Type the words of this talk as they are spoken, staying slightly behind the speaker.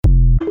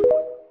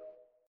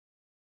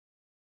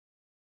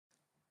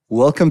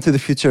Welcome to the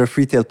Future of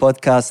Retail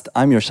podcast.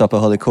 I'm your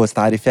shopaholic host,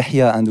 Arif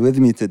Yahya, and with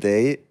me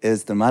today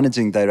is the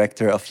managing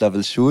director of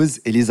Level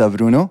Shoes, Elisa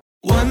Bruno.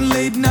 One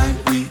late night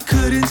we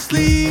couldn't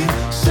sleep,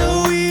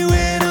 so we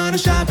went on a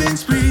shopping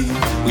spree.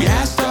 We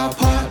asked our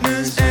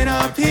partners and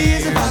our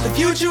peers about the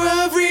future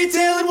of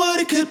retail and what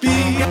it could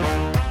be.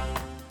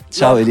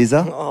 Ciao,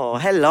 Elisa. Oh,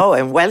 hello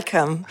and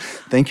welcome.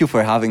 Thank you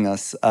for having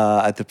us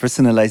at the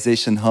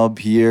Personalization Hub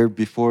here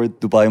before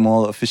Dubai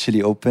Mall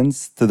officially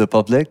opens to the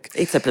public.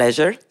 It's a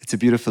pleasure. It's a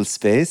beautiful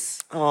space.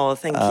 Oh,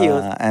 thank you.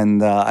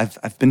 And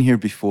I've been here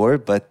before,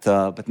 but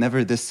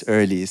never this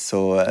early.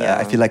 So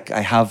I feel like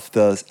I have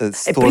the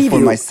store for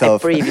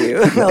myself. A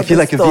preview. I feel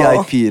like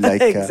store. a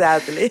VIP.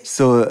 Exactly.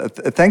 So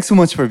thanks so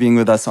much for being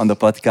with us on the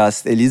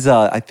podcast,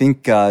 Elisa. I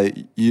think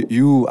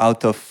you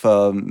out of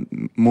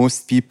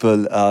most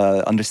people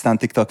understand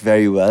TikTok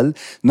very well.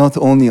 Not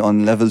only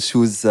on Level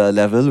Shoes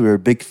level, we're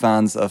big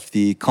fans of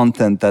the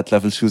content that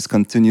Level Shoes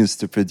continues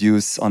to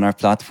produce on our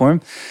platform.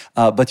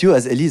 But you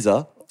as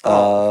Elisa,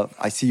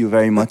 I see you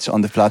very much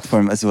on the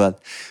platform as well.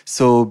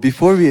 So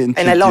before we introduce...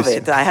 And I love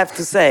it. I have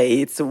to say,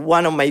 it's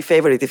one of my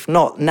favorite, if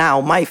not now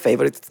my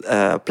favorite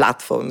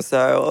platforms.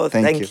 So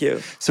thank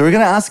you. So we're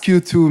going to ask you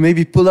to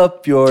maybe pull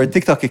up your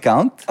TikTok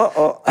account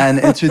and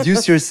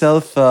introduce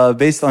yourself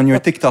based on your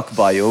TikTok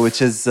bio,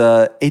 which is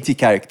 80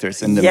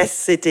 characters in the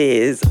Yes, it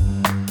is.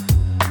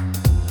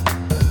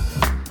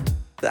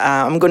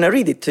 I'm going to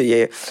read it to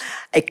you.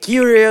 A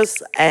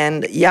curious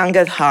and young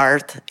at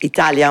heart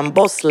Italian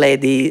boss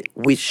lady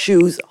with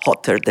shoes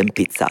hotter than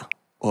pizza.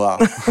 Wow.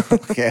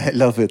 Okay, I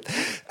love it.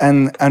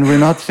 And we're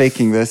not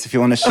faking this. If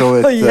you want to show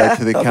it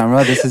to the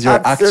camera, this is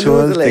your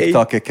actual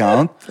TikTok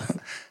account.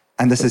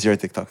 And this is your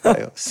TikTok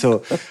bio.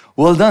 So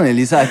well done,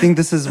 Elisa. I think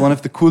this is one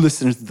of the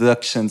coolest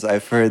introductions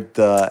I've heard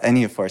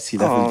any of our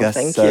C-level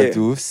guests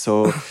do.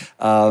 So,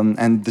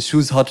 and the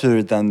shoes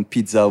hotter than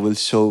pizza will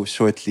show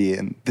shortly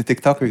in the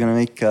TikTok we're going to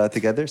make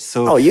together.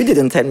 So, you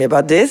didn't tell me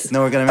about this.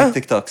 No, we're going to make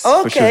TikToks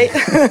okay.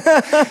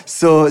 for sure.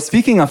 So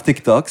speaking of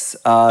TikToks,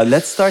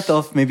 let's start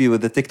off maybe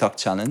with the TikTok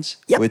challenge,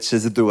 which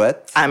is a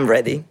duet. I'm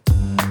ready.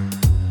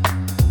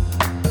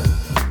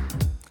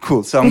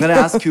 Cool. So I'm going to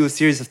ask you a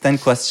series of 10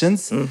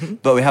 questions,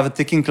 but we have a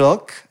ticking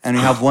clock and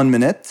we have 1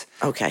 minute.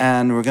 Okay.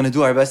 And we're going to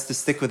do our best to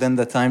stick within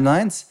the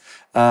timelines.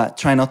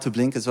 Try not to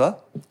blink as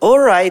well. All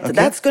right. Okay.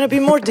 That's going to be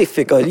more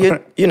difficult.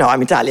 You know,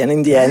 I'm Italian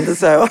in the end,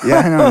 so...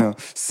 Yeah, no.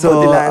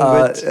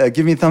 So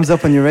give me a thumbs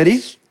up when you're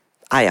ready.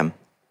 I am.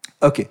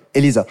 Okay.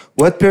 Elisa,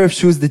 what pair of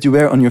shoes did you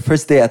wear on your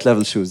first day at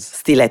Level Shoes?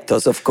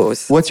 Stilettos, of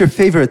course. What's your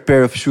favorite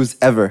pair of shoes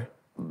ever?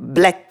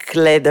 Black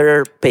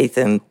leather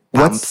patent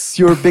pumps. What's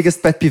your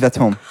biggest pet peeve at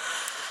home?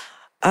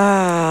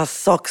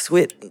 Socks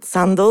with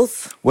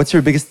sandals. What's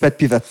your biggest pet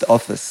peeve at the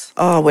office?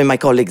 When my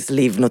colleagues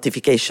leave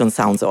notification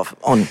sounds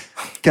on.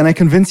 Can I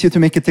convince you to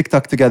make a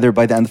TikTok together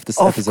by the end of this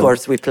episode? Of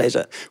course, with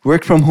pleasure.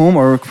 Work from home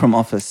or work from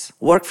office?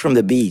 Work from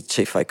the beach,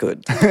 if I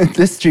could.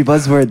 Industry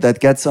buzzword that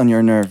gets on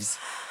your nerves.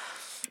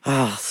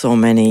 So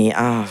many.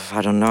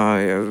 I don't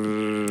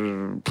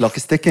know. Clock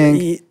is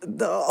ticking.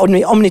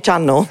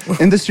 Omnichannel.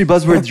 Industry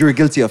buzzword you're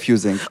guilty of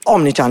using.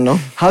 Omnichannel.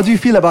 How do you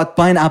feel about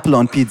pineapple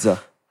on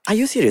pizza? Are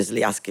you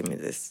seriously asking me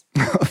this?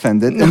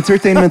 Offended.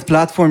 Entertainment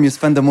platform you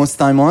spend the most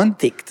time on?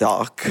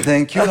 TikTok.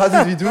 Thank you. How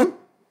did we do?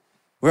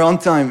 We're on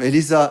time.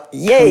 Elisa,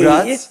 yay.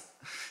 Congrats.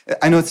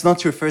 I know it's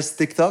not your first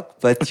TikTok,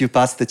 but you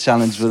passed the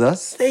challenge with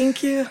us.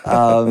 Thank you.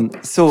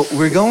 So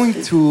we're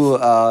going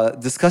to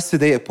discuss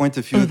today a point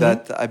of view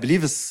that I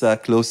believe is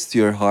close to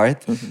your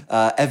heart.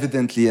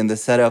 Evidently, in the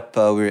setup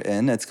we're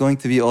in, it's going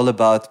to be all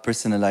about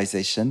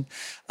personalization.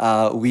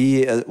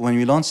 When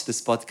we launched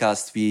this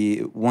podcast,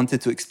 we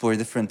wanted to explore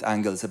different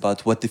angles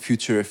about what the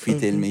future of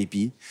retail may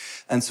be.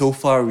 And so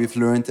far, we've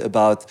learned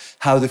about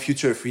how the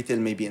future of retail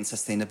may be in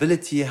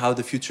sustainability, how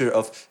the future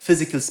of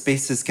physical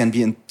spaces can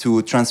be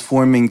into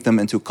transforming them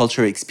into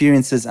cultural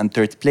experiences and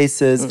third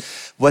places.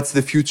 What's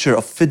the future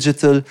of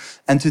phygital?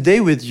 And today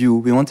with you,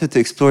 we wanted to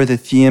explore the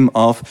theme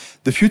of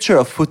the future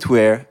of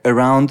footwear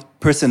around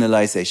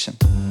personalization.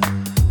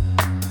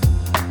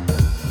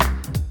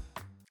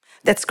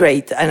 That's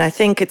great. And I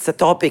think it's a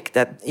topic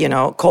that,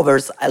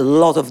 covers a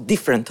lot of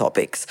different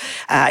topics.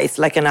 It's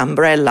like an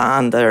umbrella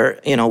under,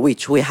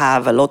 which we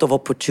have a lot of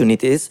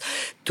opportunities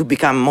to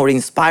become more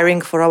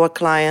inspiring for our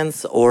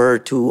clients or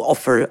to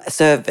offer a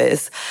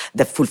service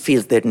that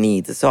fulfills their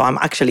needs. So I'm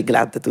actually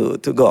glad to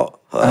go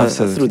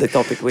through the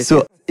topic with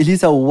you. So,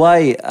 Elisa,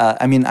 why?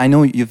 I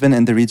know you've been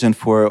in the region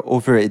for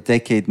over a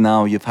decade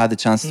now. You've had the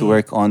chance to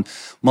work on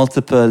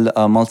multiple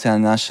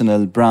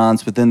multinational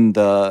brands within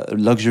the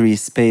luxury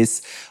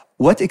space.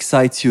 What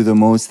excites you the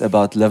most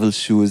about Level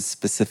Shoes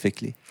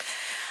specifically?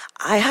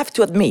 I have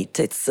to admit,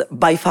 it's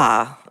by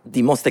far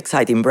the most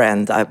exciting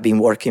brand I've been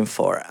working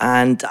for.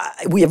 And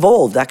we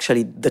evolved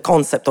actually the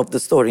concept of the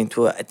store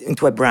into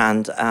a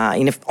brand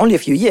in only a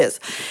few years.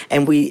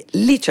 And we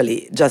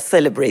literally just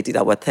celebrated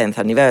our 10th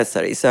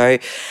anniversary. So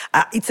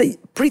it's a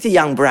pretty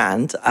young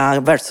brand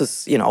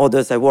versus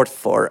others I worked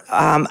for.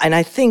 And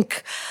I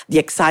think the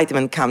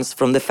excitement comes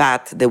from the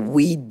fact that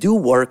we do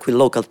work with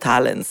local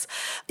talents,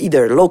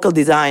 either local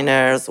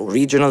designers or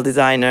regional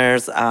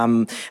designers.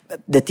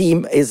 The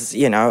team is,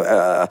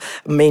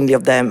 many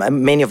of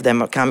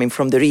them are coming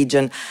from the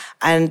region.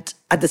 And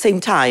at the same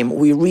time,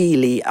 we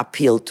really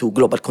appeal to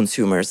global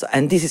consumers.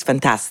 And this is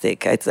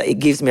fantastic. It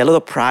gives me a lot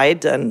of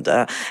pride.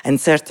 And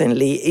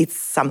certainly it's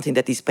something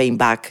that is paying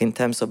back in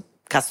terms of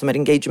customer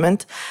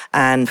engagement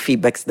and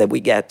feedbacks that we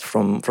get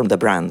from the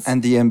brands.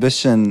 And the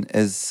ambition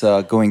is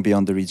going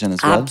beyond the region as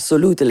well?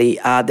 Absolutely.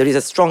 There is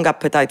a strong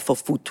appetite for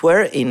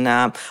footwear in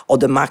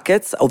other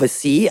markets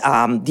overseas.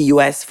 The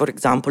US, for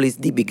example, is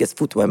the biggest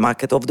footwear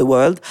market of the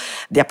world.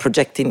 They are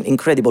projecting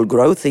incredible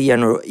growth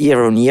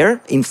year on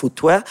year in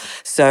footwear.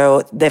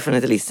 So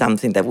definitely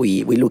something that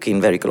we're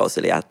looking very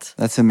closely at.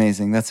 That's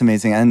amazing. That's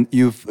amazing. And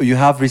you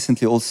have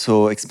recently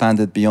also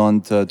expanded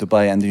beyond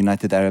Dubai and the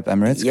United Arab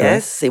Emirates,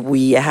 yes, correct?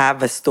 We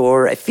have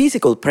a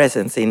physical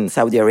presence in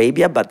Saudi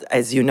Arabia, but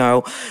as you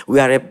know, we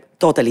are a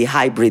totally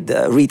hybrid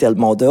retail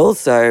model.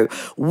 So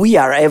we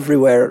are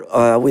everywhere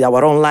with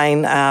our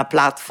online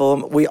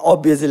platform. We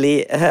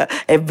obviously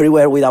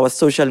everywhere with our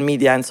social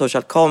media and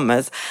social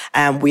commerce.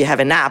 And we have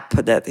an app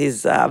that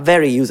is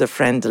very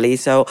user-friendly.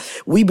 So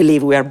we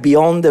believe we are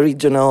beyond the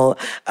regional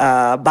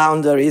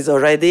boundaries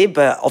already.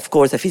 But of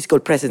course, a physical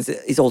presence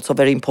is also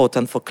very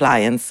important for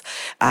clients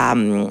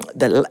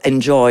that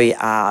enjoy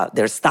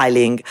their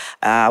styling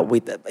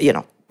with,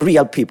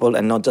 real people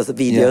and not just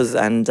videos.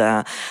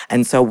 Yeah.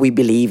 And so we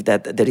believe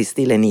that there is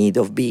still a need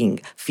of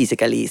being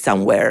physically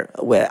somewhere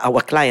where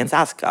our clients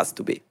ask us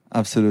to be.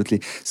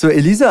 Absolutely. So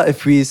Elisa,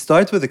 if we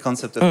start with the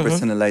concept of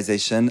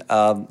personalization,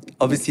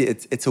 obviously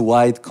it's a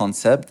wide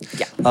concept,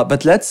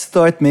 but let's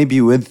start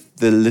maybe with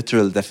the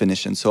literal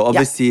definition. So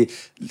obviously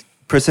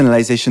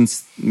personalization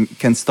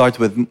can start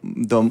with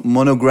the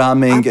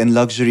monogramming and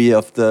luxury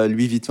of the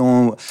Louis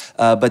Vuitton,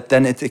 but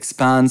then it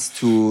expands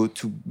to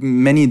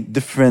many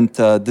different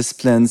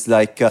disciplines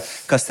like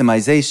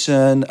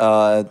customization,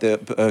 the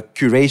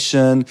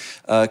curation,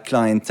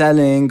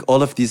 clienteling,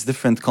 all of these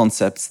different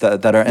concepts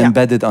that are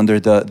embedded under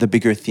the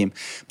bigger theme.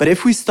 But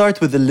if we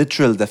start with the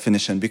literal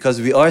definition,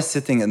 because we are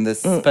sitting in this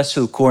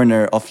special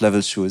corner of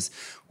Level Shoes,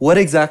 what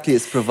exactly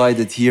is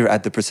provided here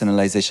at the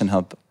Personalization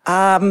Hub?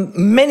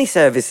 Many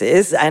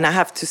services, and I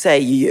have to say,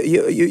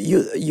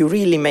 you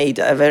really made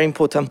a very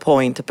important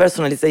point.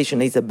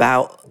 Personalization is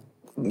about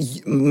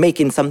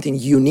making something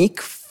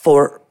unique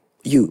for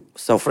you,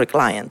 so for a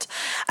client.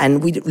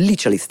 And we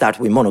literally start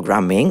with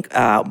monogramming,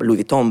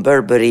 Louis Vuitton,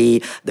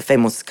 Burberry, the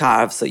famous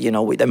scarves,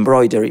 with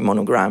embroidery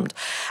monogrammed.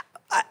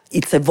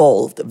 It's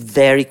evolved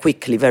very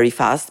quickly, very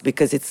fast,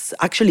 because it's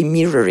actually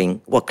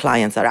mirroring what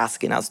clients are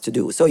asking us to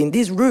do. So in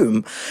this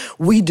room,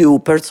 we do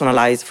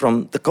personalize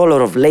from the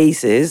color of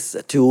laces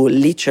to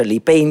literally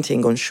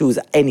painting on shoes,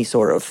 any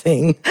sort of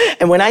thing.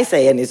 And when I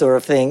say any sort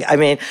of thing, I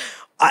mean,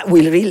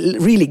 we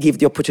really give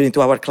the opportunity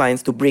to our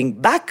clients to bring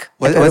back.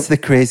 What's the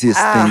craziest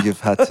thing you've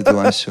had to do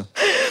on a shoe?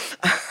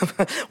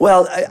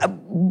 Well,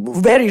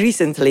 very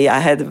recently, I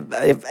had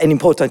an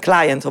important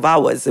client of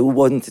ours who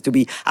wanted to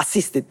be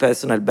assisted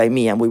personally by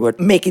me, and we were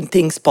making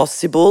things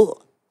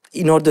possible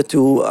in order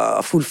to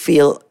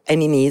fulfill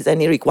any needs,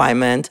 any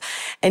requirement,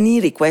 any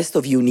request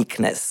of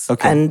uniqueness.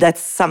 Okay. And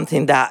that's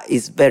something that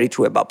is very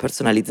true about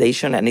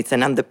personalization, and it's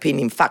an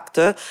underpinning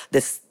factor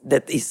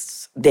that is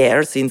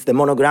there since the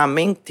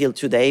monogramming till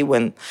today,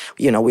 when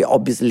we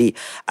obviously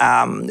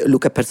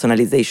look at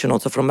personalization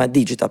also from a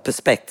digital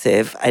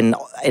perspective, and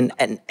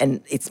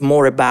it's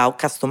more about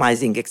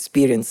customizing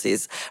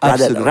experiences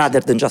rather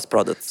than just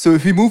products. So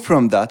if we move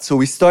from that, so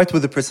we start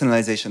with the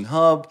Personalization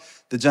Hub.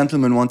 The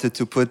gentleman wanted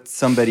to put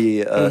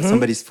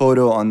somebody's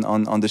photo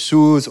on the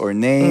shoes or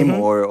name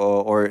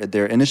or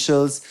their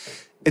initials.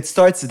 It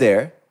starts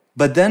there,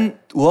 but then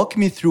walk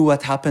me through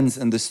what happens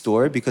in the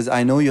store, because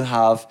I know you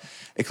have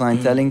a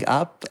clienteling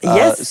app,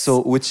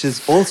 which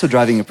is also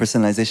driving a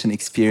personalization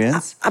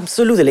experience.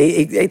 Absolutely,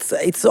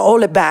 it's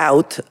all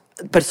about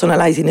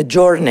personalizing a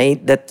journey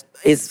that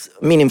is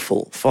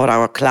meaningful for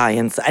our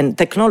clients, and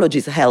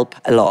technologies help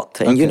a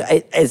lot. And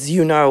as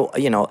you know,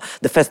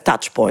 the first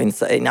touch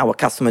points in our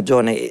customer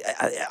journey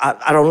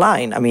are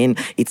online. I mean,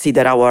 it's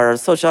either our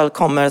social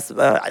commerce,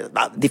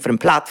 different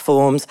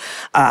platforms,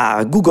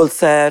 Google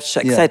search,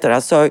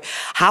 etc. So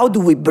how do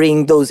we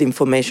bring those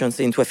informations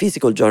into a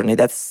physical journey?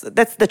 That's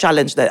the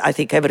challenge that I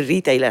think every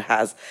retailer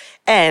has.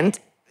 And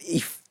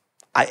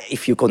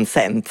if you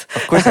consent.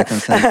 Of course I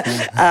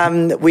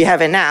consent. We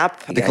have an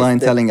app. The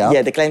clienteling app?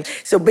 Yeah, the client.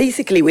 So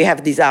basically we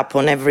have this app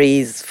on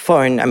every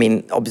phone,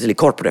 obviously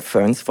corporate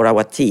phones for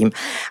our team,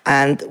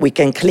 and we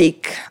can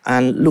click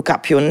and look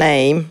up your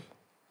name.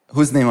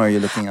 Whose name are you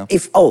looking up?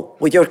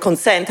 With your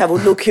consent, I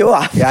would look you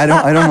up. Yeah,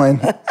 I don't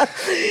mind.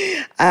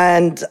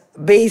 And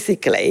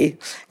basically,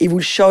 it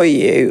will show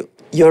you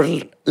your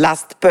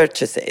last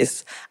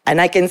purchases. And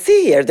I can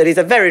see here there is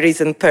a very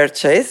recent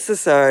purchase.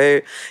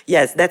 So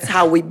yes, that's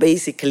how we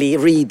basically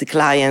read the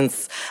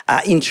clients'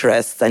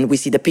 interests, and we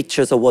see the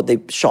pictures of what they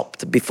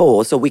shopped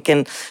before. So we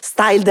can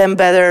style them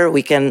better.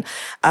 We can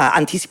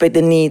anticipate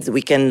the needs.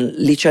 We can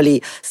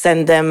literally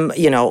send them,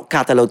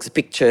 catalogs,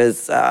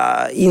 pictures,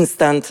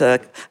 instant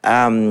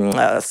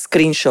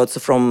screenshots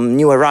from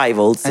new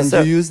arrivals. And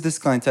you use this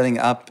clienteling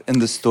app in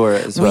the store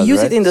as well, We use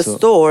right? it in the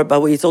store,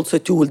 but it's also a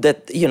tool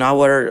that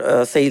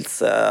our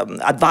sales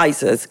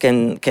advisors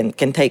can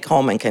take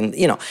home and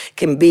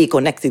can be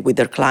connected with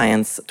their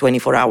clients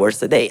 24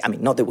 hours a day. I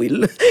mean, not that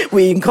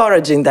we're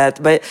encouraging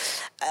that, but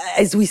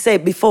as we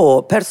said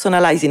before,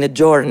 personalizing a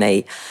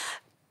journey,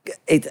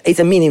 it's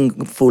a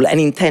meaningful and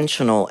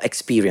intentional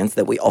experience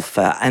that we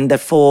offer. And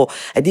therefore,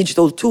 a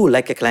digital tool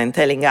like a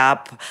clienteling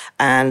app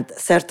and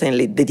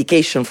certainly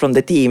dedication from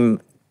the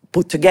team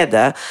put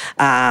together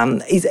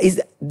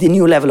is the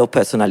new level of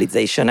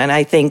personalization. And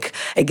I think,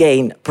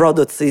 again,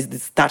 products is the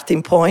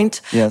starting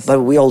point, yes. but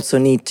we also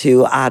need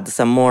to add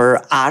some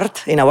more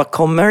art in our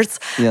commerce,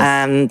 yes.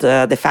 and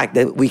the fact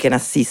that we can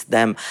assist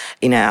them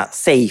in a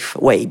safe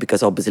way,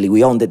 because obviously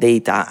we own the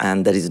data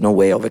and there is no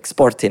way of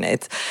exporting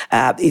it.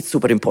 It's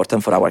super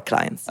important for our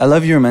clients. I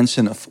love your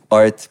mention of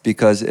art,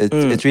 because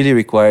it really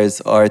requires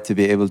art to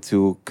be able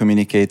to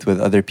communicate with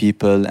other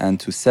people and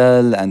to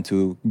sell and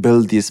to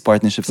build these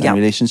partnerships and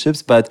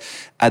relationships. But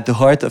at the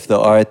heart of the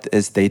art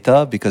is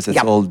data, because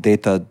it's all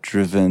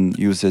data-driven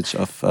usage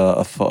of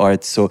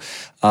art. So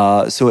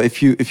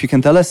if you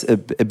can tell us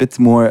a bit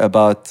more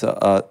about,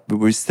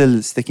 we're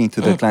still sticking to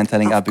the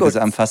clienteling app because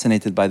I'm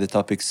fascinated by the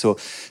topic. So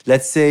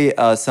let's say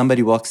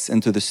somebody walks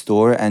into the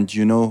store and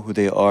you know who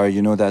they are.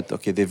 You know that,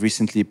 okay, they've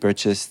recently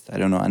purchased, I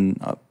don't know,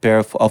 a pair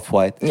of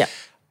Off-White. Yeah.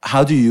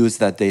 How do you use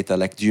that data?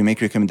 Like, do you make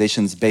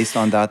recommendations based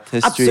on that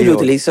history?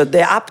 Absolutely. So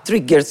the app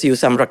triggers you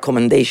some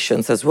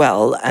recommendations as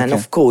well. And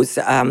of course,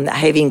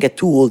 having a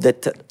tool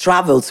that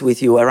travels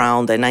with you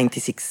around a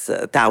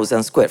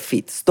 96,000 square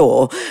feet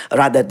store,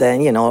 rather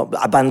than,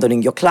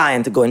 abandoning your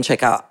client to go and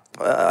check out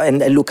and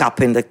look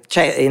up in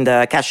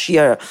the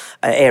cashier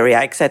area,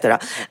 etc.,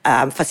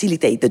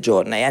 facilitate the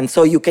journey. And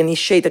so you can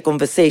initiate a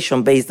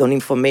conversation based on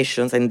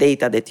information and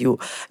data that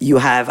you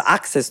have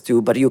access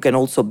to, but you can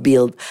also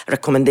build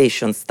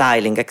recommendations,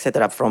 styling,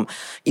 etc., from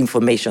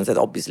information that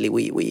obviously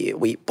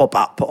we pop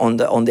up on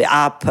the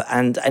app,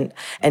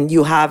 and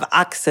you have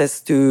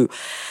access to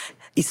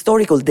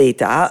historical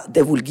data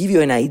that will give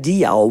you an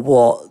idea of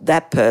what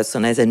that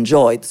person has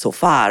enjoyed so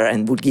far,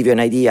 and will give you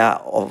an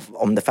idea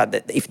on the fact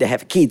that if they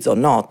have kids or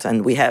not.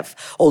 And we have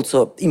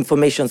also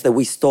information that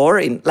we store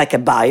in like a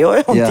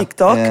bio on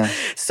TikTok. Yeah.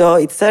 So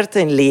it's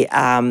certainly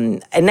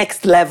a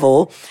next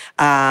level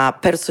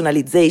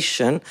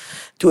personalization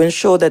to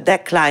ensure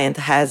that client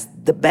has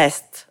the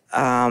best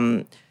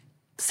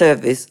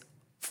service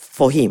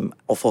for him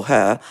or for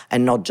her,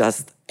 and not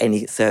just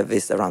any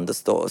service around the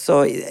store.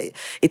 So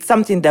it's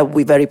something that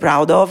we're very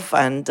proud of,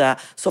 and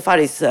so far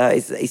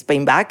is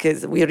paying back.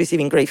 We're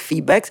receiving great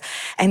feedbacks,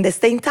 and they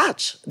stay in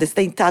touch. They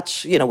stay in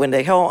touch, when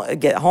they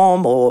get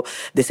home, or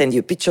they send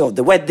you a picture of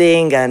the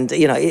wedding, and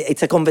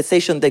it's a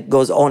conversation that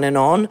goes on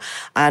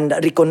and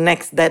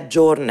reconnects that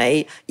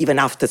journey even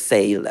after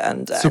sale.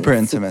 And super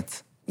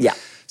intimate. Yeah.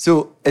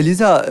 So,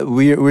 Elisa,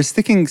 we're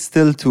sticking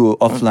still to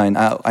offline.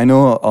 I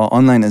know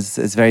online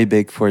is very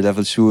big for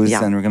Level Shoes,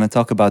 and we're going to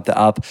talk about the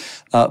app.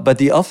 But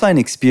the offline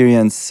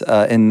experience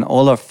in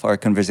all of our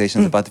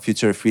conversations about the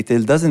future of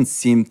retail doesn't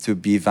seem to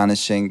be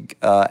vanishing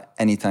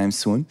anytime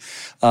soon.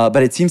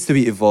 But it seems to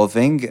be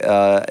evolving.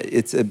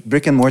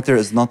 Brick and mortar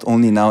is not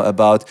only now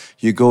about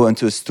you go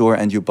into a store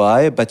and you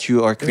buy, but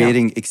you are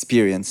creating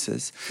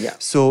experiences. Yeah.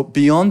 So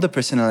beyond the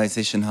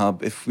personalization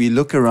hub, if we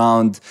look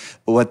around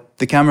what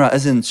the camera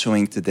isn't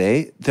showing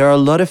today, there are a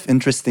lot of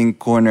interesting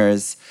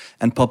corners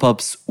and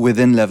pop-ups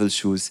within Level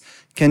Shoes.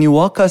 Can you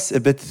walk us a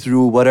bit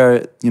through what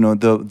are,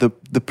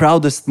 the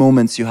proudest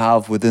moments you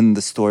have within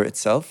the store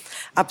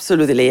itself?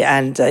 Absolutely.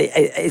 And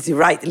as you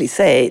rightly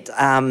said,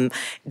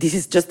 this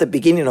is just the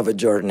beginning of a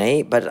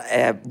journey, but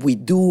we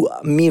do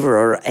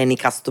mirror any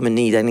customer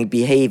need, any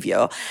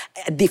behavior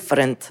in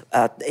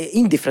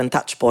different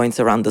touch points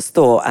around the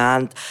store.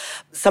 And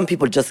some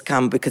people just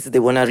come because they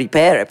want to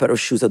repair a pair of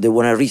shoes, or they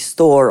want to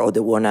restore, or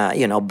they want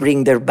to,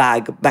 bring their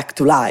bag back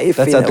to life.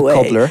 That's at the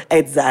cobbler.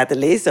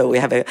 Exactly. So we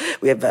have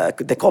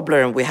the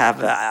cobbler, and we have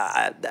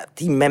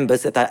team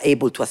members that are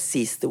able to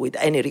assist with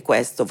any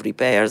requests of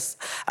repairs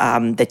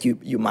that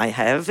you might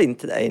have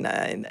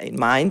in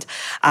mind.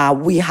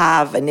 We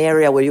have an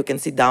area where you can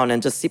sit down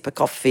and just sip a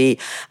coffee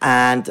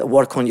and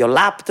work on your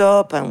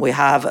laptop, and we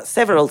have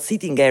several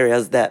sitting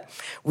areas that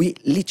we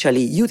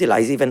literally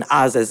utilize, even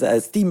us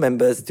as team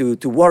members,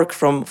 to work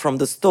from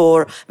the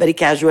store very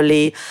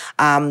casually.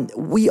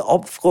 We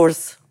of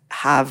course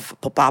have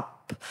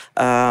pop-up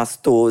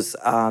stores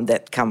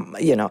that come,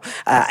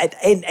 at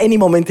any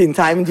moment in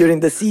time during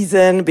the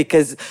season,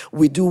 because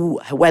we do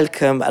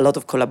welcome a lot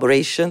of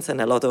collaborations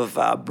and a lot of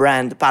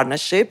brand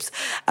partnerships.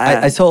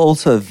 I saw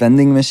also a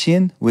vending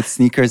machine with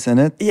sneakers in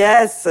it.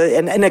 Yes,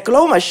 and a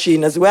claw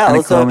machine as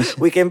well. So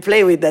we can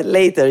play with that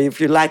later if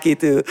you're lucky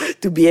to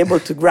be able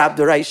to grab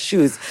the right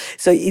shoes.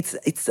 So it's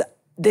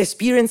the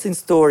experience in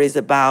store is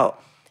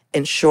about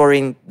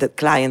ensuring that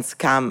clients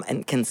come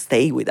and can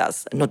stay with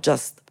us, not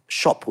just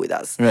shop with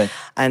us. Right.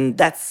 And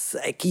that's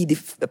a key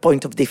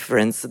point of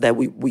difference that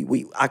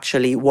we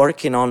actually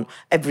working on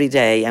every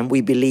day, and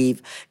we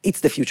believe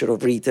it's the future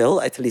of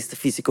retail, at least the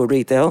physical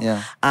retail.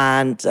 Yeah.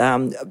 And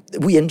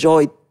we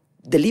enjoy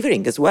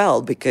delivering as well,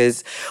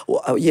 because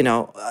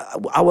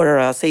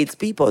our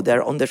salespeople,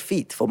 they're on their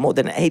feet for more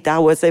than 8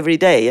 hours every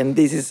day, and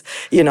this is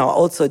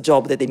also a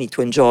job that they need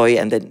to enjoy,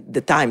 and then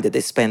the time that they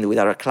spend with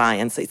our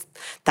clients, it's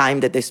time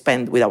that they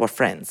spend with our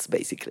friends,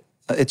 basically.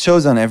 It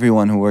shows on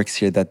everyone who works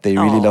here that they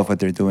really love what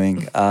they're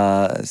doing,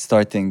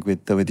 starting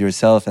with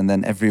yourself and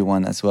then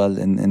everyone as well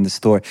in the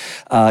store.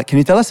 Can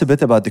you tell us a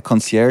bit about the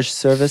concierge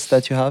service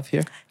that you have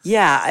here?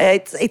 Yeah,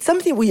 it's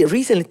something we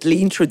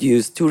recently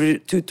introduced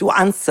to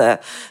answer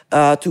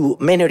to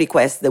many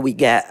requests that we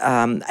get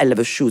at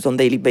Level Shoes on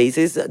daily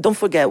basis. Don't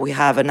forget, we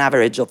have an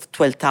average of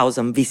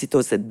 12,000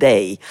 visitors a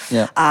day.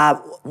 Yeah.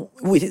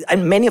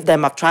 And many of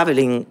them are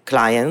traveling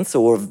clients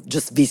or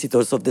just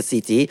visitors of the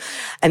city.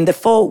 And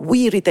therefore,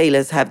 we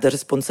retailers have the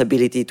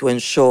responsibility to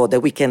ensure that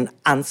we can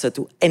answer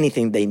to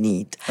anything they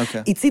need.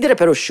 Okay. It's either a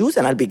pair of shoes,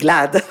 and I'll be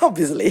glad,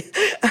 obviously,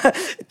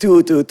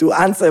 to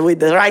answer with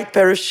the right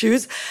pair of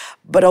shoes,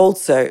 but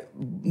also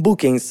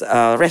bookings,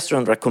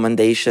 restaurant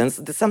recommendations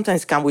that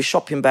sometimes come with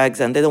shopping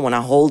bags and they don't want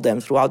to hold them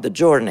throughout the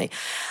journey.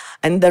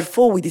 And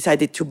therefore, we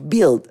decided to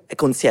build a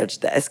concierge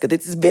desk that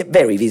is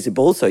very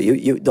visible, so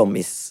you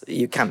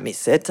can't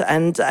miss it,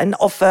 and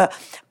offer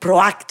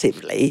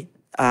proactively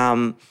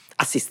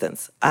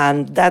assistance.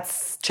 And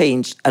that's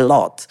changed a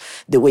lot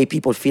the way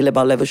people feel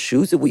about Level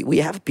Shoes. We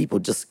have people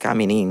just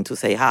coming in to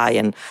say hi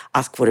and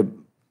ask for a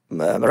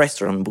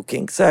restaurant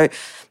booking. So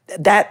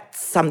that's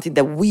something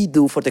that we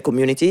do for the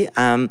community.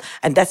 And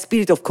that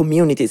spirit of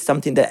community is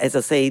something that, as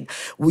I said,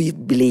 we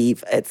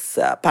believe it's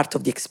part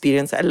of the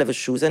experience at Level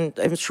Shoes, and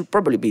it should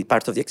probably be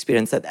part of the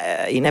experience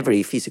in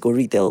every physical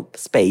retail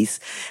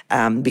space,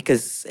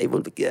 because it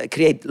will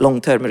create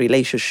long-term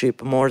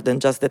relationship more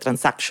than just the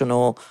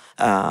transactional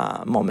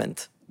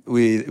moment.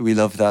 We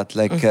love that.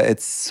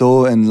 It's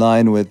so in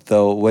line with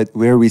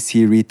where we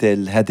see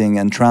retail heading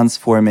and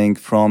transforming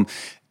from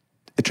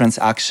a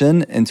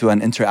transaction into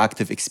an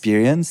interactive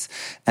experience.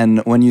 And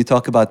when you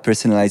talk about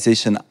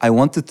personalization, I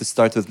wanted to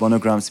start with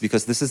monograms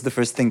because this is the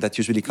first thing that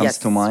usually comes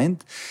to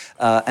mind.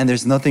 And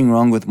there's nothing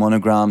wrong with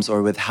monograms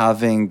or with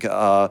having,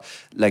 I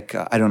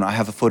don't know, I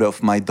have a photo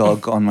of my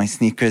dog on my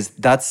sneakers.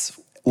 That's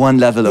one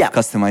level of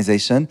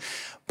customization.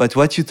 But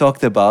what you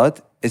talked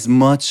about is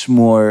much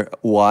more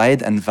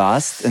wide and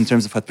vast in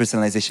terms of what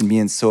personalization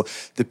means. So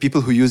the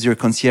people who use your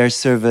concierge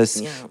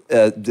service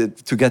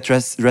to get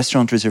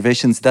restaurant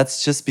reservations,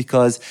 that's just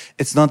because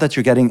it's not that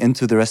you're getting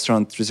into the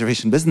restaurant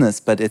reservation business,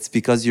 but it's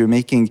because you're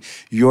making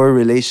your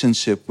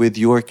relationship with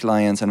your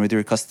clients and with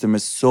your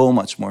customers so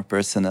much more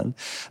personal.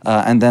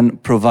 And then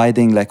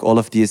providing all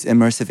of these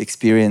immersive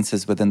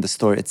experiences within the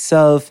store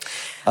itself,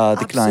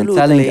 the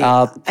clienteling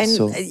app.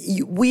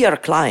 And we are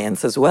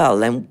clients as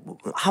well. And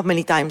how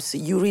many times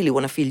you really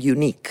want to feel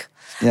unique?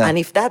 Yeah. And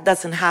if that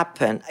doesn't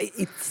happen,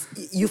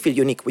 you feel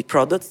unique with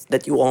products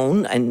that you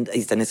own and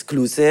it's an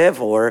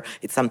exclusive or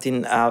it's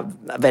something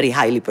very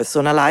highly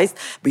personalized.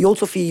 But you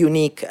also feel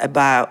unique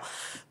about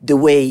the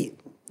way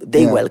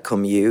they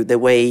welcome you, the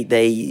way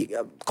they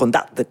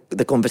conduct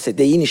the conversation,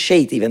 they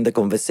initiate even the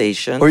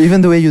conversation. Or even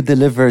the way you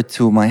deliver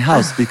to my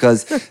house,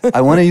 because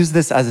I want to use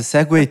this as a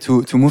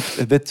segue to move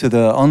a bit to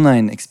the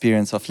online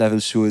experience of Level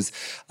Shoes.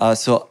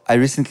 So I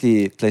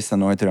recently placed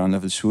an order on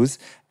Level Shoes,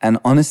 and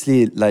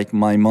honestly,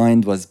 my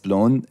mind was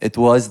blown. It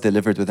was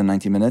delivered within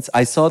 90 minutes.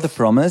 I saw the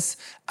promise.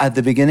 At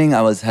the beginning,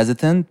 I was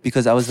hesitant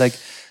because I was like,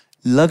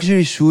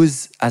 luxury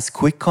shoes as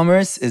quick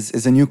commerce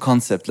is a new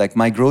concept.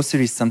 My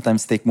groceries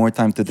sometimes take more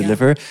time to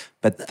deliver,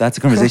 but that's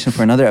a conversation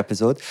for another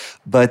episode.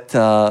 But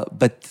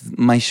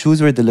my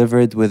shoes were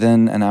delivered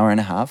within an hour and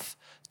a half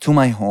to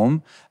my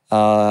home,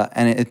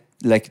 and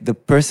the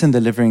person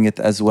delivering it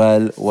as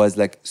well was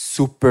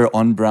super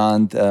on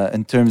brand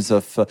in terms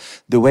of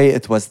the way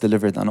it was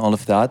delivered and all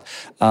of that.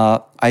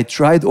 I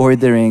tried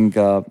ordering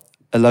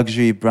a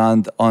luxury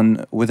brand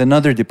with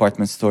another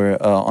department store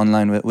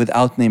online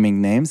without naming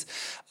names.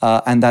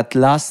 And that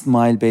last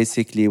mile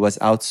basically was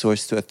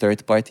outsourced to a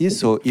third party.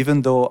 So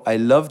even though I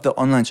loved the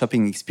online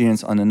shopping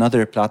experience on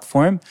another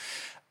platform,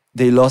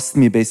 they lost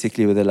me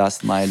basically with the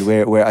last mile,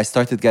 where I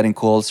started getting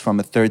calls from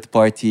a third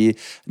party,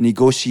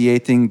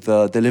 negotiating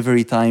the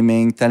delivery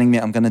timing, telling me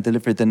I'm going to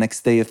deliver the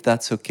next day if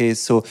that's okay.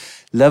 So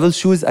Level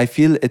Shoes, I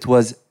feel it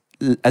was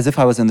as if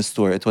I was in the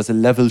store. It was a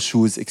Level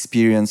Shoes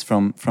experience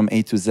from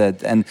A to Z.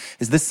 And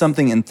is this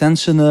something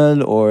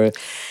intentional or?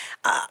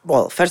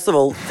 Well, first of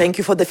all, thank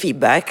you for the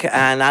feedback,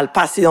 and I'll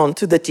pass it on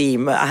to the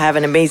team. I have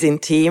an amazing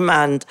team,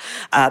 and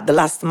the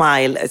last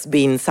mile has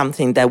been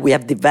something that we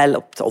have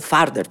developed or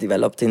further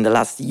developed in the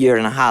last year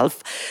and a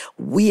half.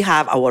 We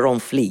have our own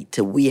fleet.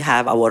 We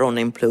have our own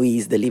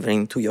employees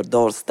delivering to your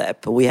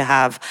doorstep. We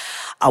have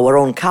our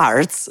own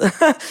carts.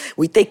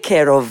 We take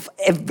care of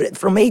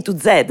from A to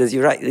Z, as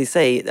you rightly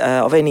say,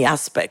 of any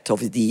aspect of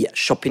the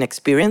shopping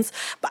experience.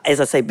 But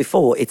as I said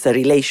before, it's a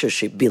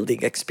relationship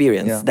building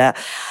experience that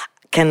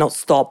cannot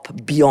stop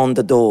beyond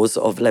the doors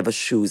of Leather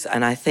Shoes.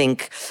 And I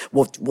think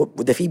what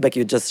the feedback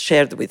you just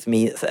shared with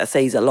me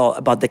says a lot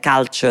about the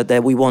culture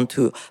that we want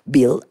to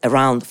build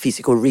around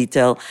physical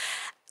retail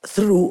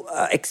through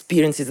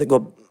experiences that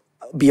go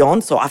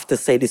beyond. So after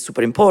sale is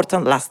super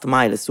important, last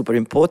mile is super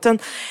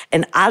important.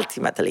 And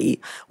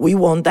ultimately, we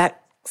want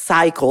that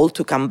cycle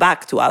to come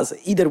back to us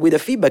either with a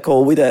feedback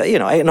or with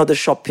another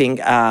shopping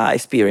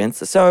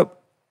experience. So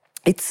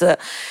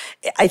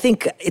I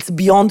think it's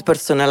beyond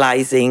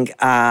personalizing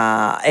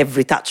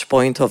every touch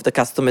point of the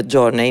customer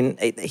journey.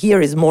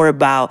 Here is more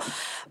about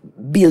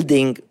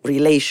building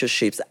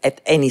relationships at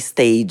any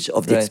stage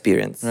of the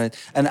experience. Right.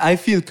 And I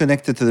feel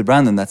connected to the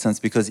brand in that sense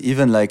because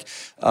even like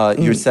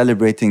you're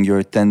celebrating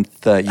your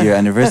 10th year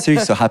anniversary.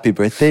 So happy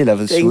birthday,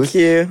 Level Shoes. Thank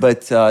you.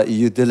 But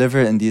you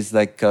deliver in these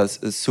like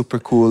super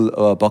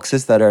cool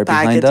boxes that are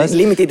behind us.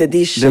 Limited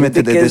edition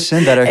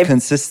that are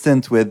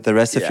consistent with the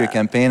rest of your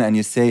campaign. And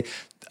you say,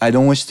 I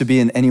don't wish to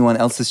be in anyone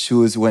else's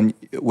shoes when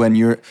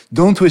you're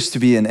don't wish to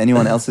be in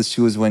anyone else's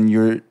shoes when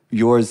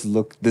yours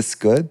look this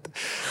good.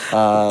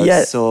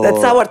 Yes, so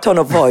that's our tone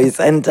of voice,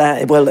 and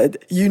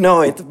you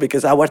know it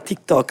because our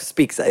TikTok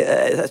speaks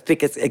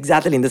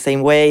exactly in the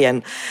same way,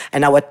 and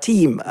our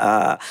team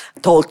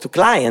talk to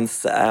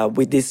clients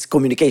with this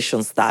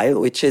communication style,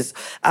 which is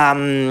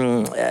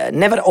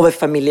never over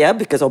familiar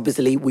because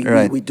obviously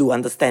we do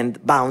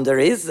understand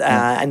boundaries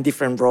and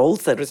different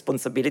roles and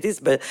responsibilities,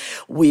 but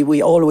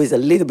we always a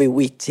little bit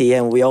witty,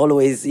 and we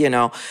always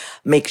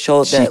make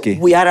sure that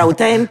we are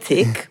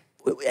authentic.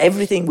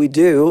 Everything we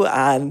do,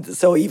 and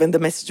so even the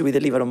message we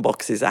deliver on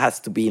boxes has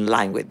to be in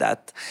line with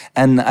that.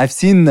 And I've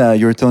seen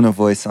your tone of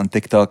voice on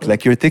TikTok.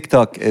 Like your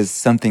TikTok is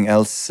something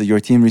else. Your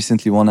team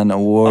recently won an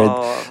award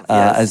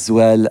as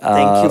well.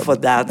 Thank you for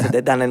that.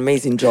 They've done an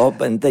amazing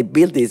job, and they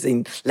built this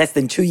in less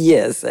than 2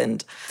 years.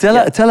 And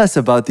tell us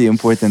about the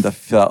importance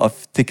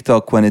of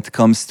TikTok when it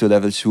comes to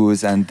Level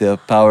Shoes and the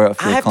power of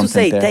your content. I have to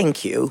say there.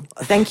 thank you.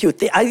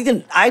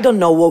 I don't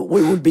know what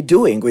we would be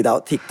doing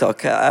without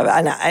TikTok,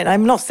 and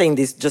I'm not saying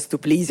this just to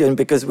please you and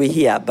because we're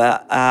here,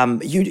 but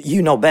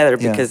you know better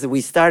because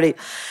we started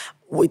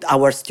with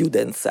our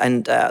students,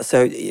 and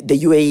so the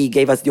UAE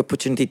gave us the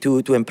opportunity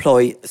to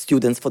employ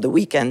students for the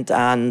weekend,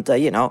 and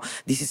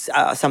this is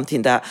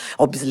something that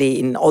obviously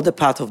in other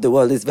parts of the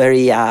world is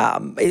very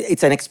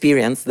it's an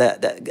experience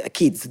that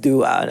kids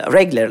do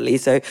regularly.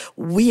 So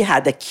we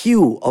had a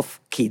queue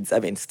of kids,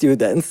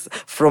 students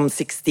from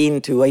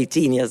 16 to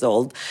 18 years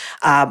old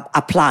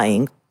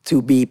applying to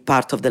be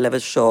part of the Level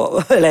Shoes,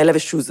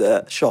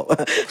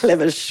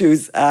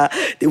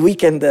 the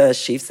weekend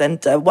shifts.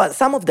 And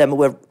some of them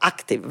were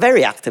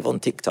very active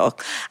on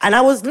TikTok. And I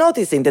was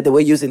noticing that they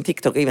were using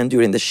TikTok even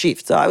during the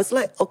shift. So I was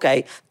like,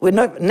 okay, we're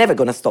never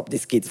going to stop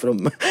these kids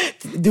from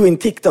doing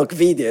TikTok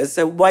videos.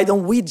 So why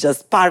don't we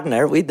just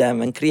partner with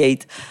them and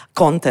create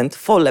content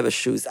for Level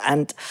Shoes?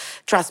 And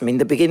trust me, in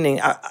the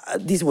beginning,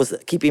 this was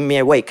keeping me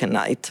awake at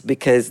night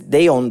because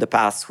they own the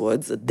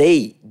passwords.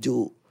 They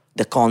do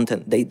the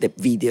content, the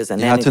videos,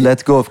 and you have to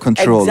let go of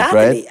control,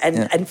 exactly.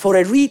 Right? And for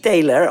a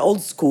retailer,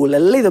 old school, a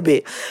little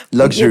bit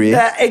luxury.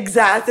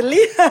 Exactly.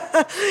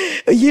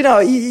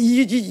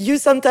 You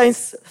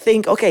sometimes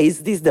think, okay,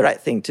 is this the right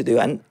thing to do?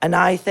 And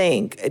I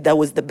think that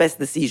was the best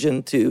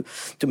decision to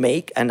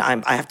make. And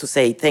I have to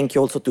say thank you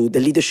also to the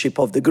leadership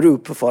of the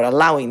group for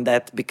allowing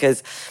that,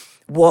 because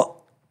what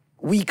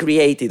we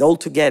created all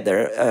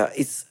together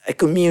is a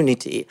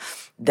community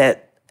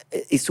that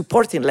is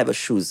supporting Leather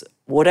Shoes,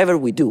 whatever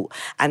we do.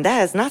 And that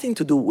has nothing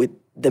to do with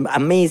the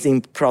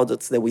amazing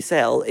products that we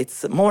sell.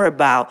 It's more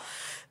about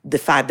the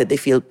fact that they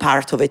feel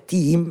part of a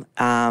team,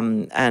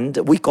 and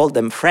we call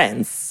them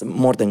friends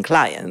more than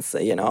clients,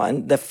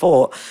 and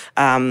therefore,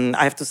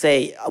 I have to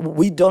say,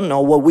 we don't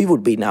know what we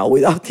would be now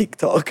without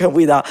TikTok,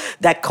 without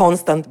that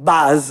constant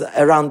buzz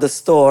around the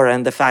store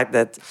and the fact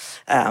that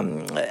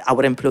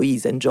our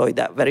employees enjoy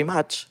that very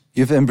much.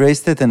 You've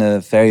embraced it in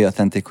a very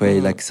authentic way.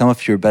 Like some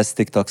of your best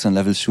TikToks on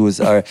Level Shoes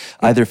are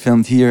either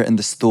filmed here in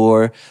the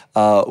store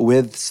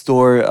with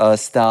store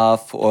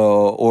staff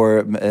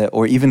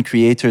or even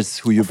creators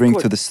who you bring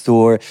to the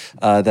store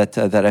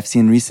that I've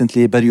seen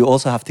recently. But you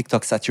also have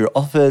TikToks at your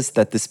office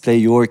that display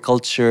your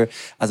culture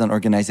as an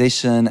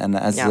organization and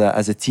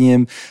as a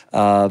team.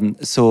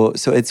 So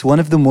it's one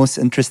of the most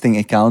interesting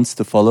accounts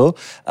to follow.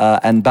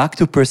 And back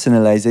to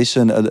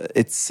personalization,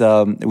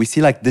 we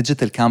see like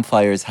digital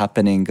campfires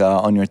happening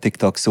on your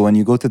TikTok. So when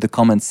you go to the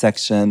comments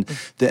section,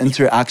 the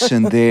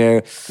interaction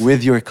there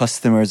with your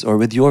customers or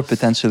with your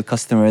potential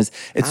customers,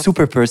 it's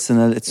super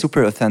personal, it's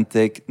super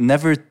authentic,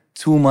 never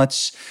too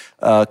much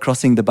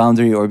crossing the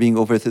boundary or being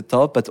over the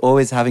top, but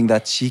always having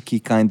that cheeky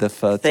kind of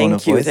tone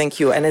of voice. Thank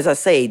you. And as I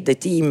say, the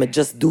team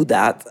just do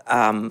that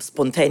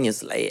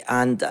spontaneously,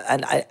 and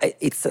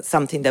it's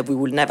something that we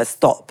will never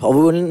stop, or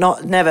we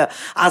will never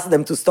ask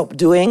them to stop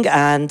doing.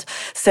 And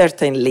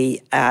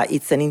certainly,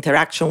 it's an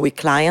interaction with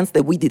clients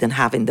that we didn't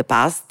have in the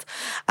past,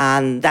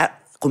 and that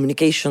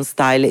communication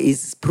style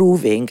is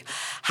proving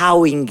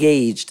how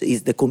engaged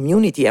is the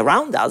community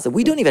around us.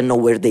 We don't even know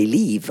where they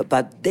live,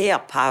 but they are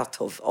part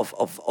of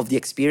the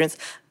experience.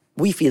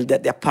 We feel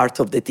that they're part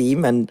of the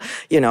team, and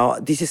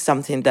this is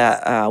something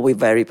that we're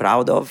very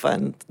proud of.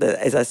 And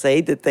as I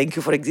said, thank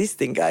you for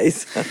existing,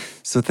 guys.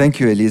 So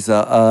thank you,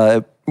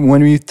 Elisa.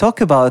 When we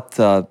talk about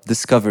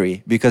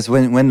discovery, because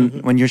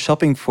when you're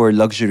shopping for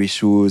luxury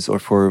shoes or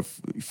for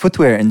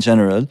footwear in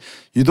general,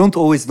 you don't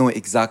always know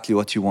exactly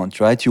what you want,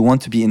 right? You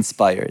want to be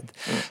inspired.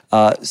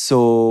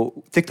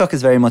 So TikTok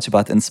is very much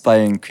about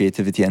inspiring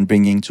creativity and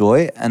bringing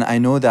joy. And I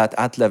know that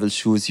at Level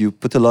Shoes, you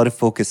put a lot of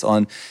focus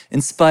on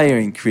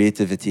inspiring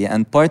creativity.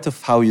 And part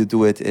of how you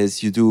do it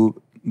is you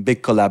do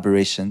big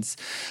collaborations.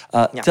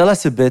 Tell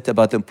us a bit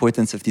about the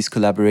importance of these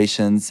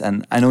collaborations.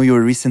 And I know you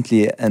were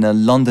recently in a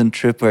London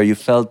trip where you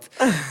felt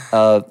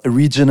a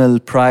regional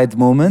pride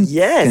moment.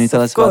 Yes, can you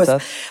tell us about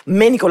that?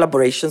 Many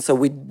collaborations. So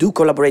we do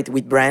collaborate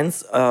with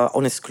brands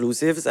on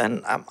exclusives,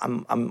 and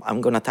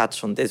I'm going to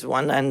touch on this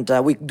one. And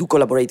we do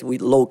collaborate with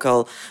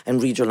local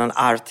and regional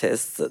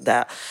artists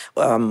that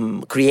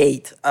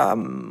create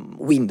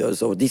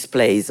windows or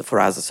displays for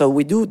us. So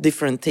we do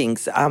different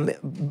things.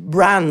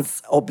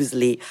 Brands,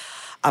 obviously,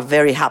 are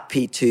very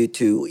happy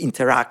to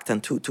interact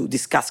and to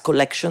discuss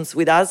collections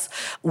with us.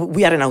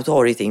 We are an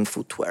authority in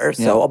footwear,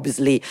 so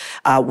obviously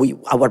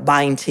our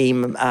buying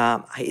team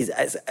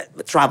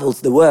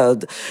travels the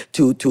world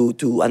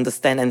to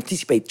understand and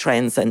anticipate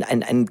trends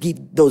and give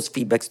those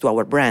feedbacks to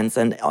our brands.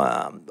 And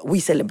we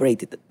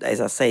celebrated,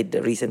 as I said,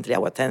 recently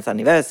our 10th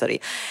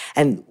anniversary.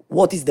 And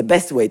what is the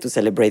best way to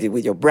celebrate it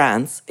with your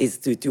brands is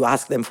to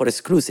ask them for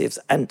exclusives.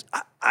 And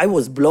I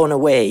was blown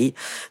away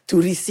to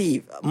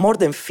receive more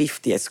than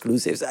 50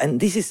 exclusives.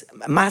 And this is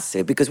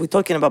massive because we're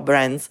talking about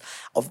brands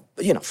of,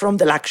 from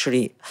the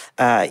luxury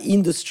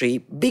industry,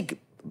 big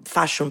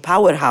fashion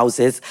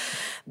powerhouses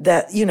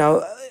that,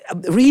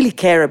 really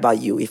care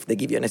about you if they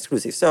give you an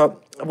exclusive.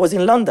 So I was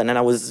in London and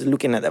I was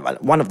looking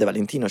at one of the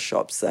Valentino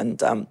shops,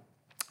 and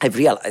I've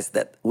realized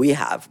that we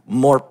have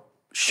more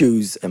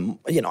shoes, and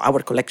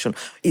our collection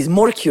is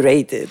more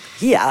curated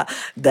here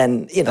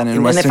than in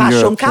a fashion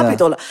Europe,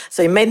 capital.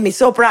 So it made me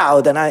so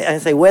proud, and I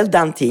say, well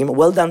done, team,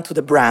 well done to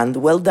the brand,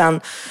 well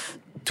done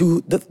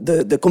to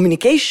the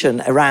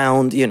communication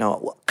around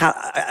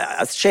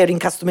sharing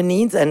customer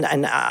needs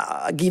and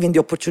giving the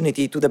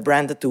opportunity to the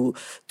brand to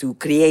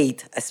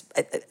create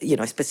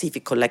a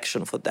specific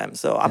collection for them.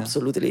 So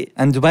absolutely.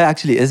 And Dubai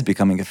actually is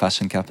becoming a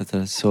fashion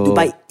capital. So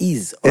Dubai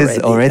is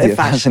already a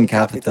fashion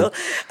capital.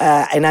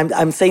 And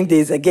I'm saying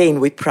this again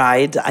with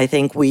pride. I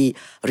think we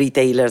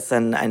retailers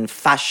and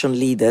fashion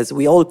leaders,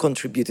 we all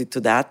contributed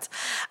to that.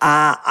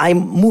 I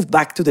moved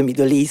back to the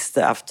Middle East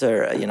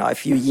after a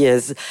few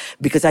years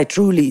because I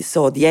truly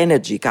saw the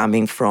energy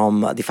coming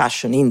from the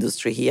fashion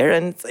industry here.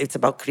 And it's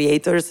about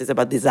creators, it's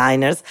about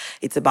designers,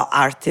 it's about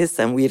artists.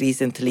 And we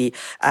recently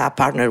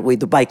partnered with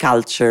Dubai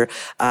Culture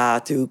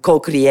to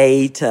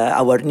co-create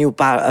our new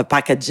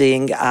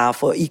packaging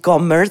for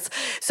e-commerce.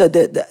 So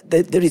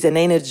there is an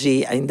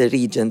energy in the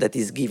region that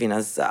is giving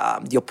us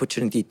the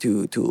opportunity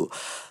to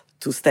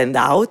stand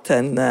out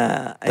and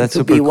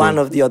to be one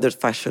of the other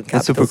fashion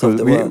capitals of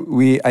the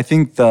world. I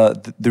think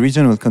the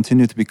region will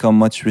continue to become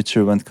much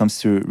richer when it comes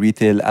to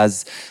retail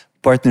as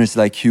partners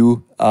like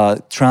you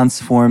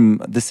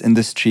transform this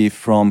industry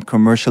from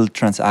commercial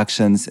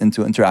transactions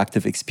into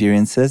interactive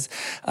experiences.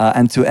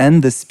 And to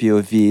end this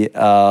POV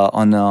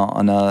on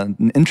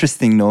an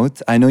interesting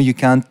note, I know you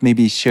can't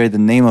maybe share the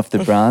name of the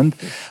brand,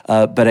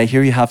 but I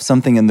hear you have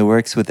something in the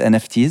works with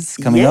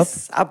NFTs coming up.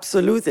 Yes,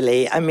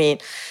 absolutely. I mean,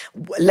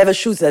 Level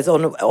Shoes has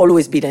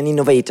always been an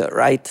innovator,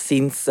 right,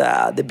 since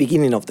the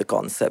beginning of the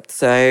concept.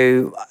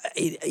 So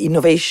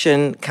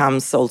innovation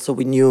comes also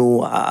with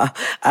new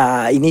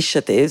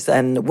initiatives,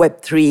 and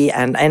Web3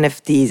 and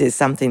NFTs is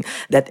something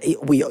that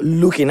we are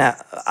looking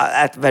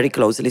at very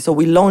closely. So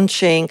we're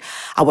launching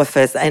our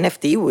first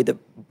NFT with an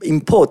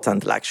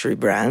important luxury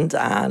brand,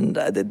 and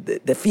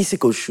the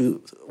physical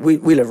shoe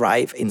will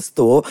arrive in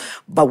store.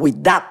 But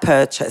with that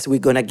purchase, we're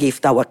going to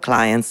gift our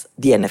clients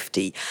the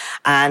NFT.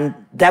 And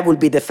that will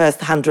be the first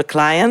 100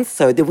 clients.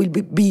 So there will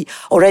be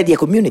already a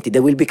community.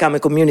 There will become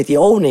a community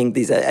owning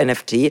this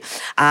NFT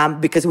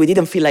because we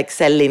didn't feel like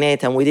selling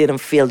it, and we didn't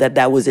feel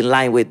that was in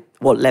line with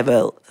what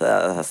Level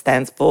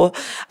stands for.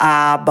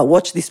 But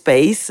watch this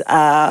space.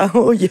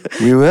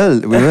 We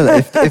will.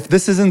 If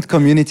this isn't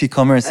community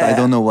commerce, I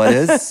don't know what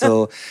is.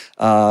 So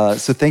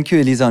thank you,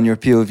 Elisa, on your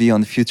POV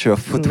on the future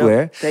of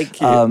footwear. No, thank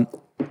you.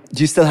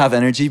 Do you still have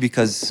energy?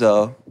 Because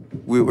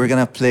we're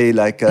gonna play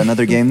like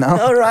another game now.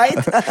 All right.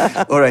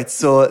 All right.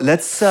 So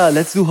let's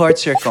do heart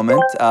share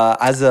comment.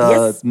 As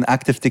an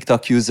active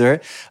TikTok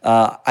user,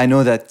 I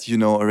know that you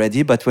know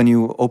already. But when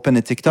you open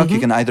a TikTok, you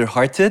can either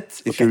heart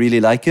it if you really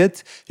like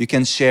it. You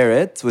can share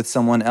it with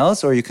someone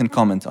else, or you can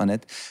comment on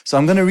it. So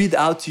I'm gonna read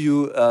out to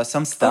you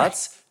some stats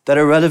that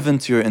are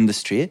relevant to your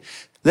industry.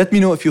 Let me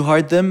know if you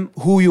heart them,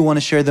 who you want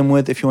to share them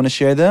with, if you want to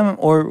share them,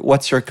 or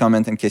what's your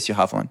comment in case you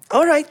have one.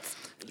 All right.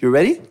 You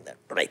ready?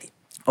 Ready.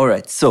 All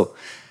right. So,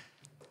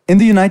 in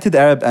the United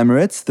Arab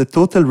Emirates, the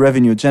total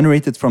revenue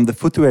generated from the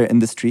footwear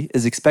industry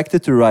is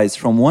expected to rise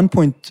from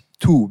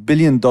 $1.2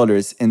 billion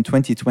in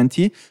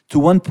 2020 to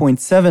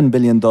 $1.7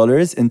 billion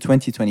in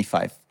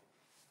 2025.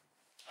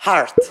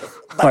 Heart,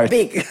 but Heart.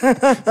 big.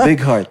 Big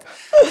heart.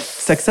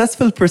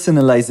 Successful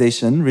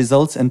personalization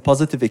results in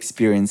positive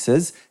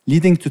experiences,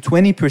 leading to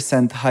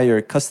 20%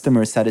 higher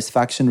customer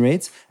satisfaction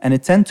rates and a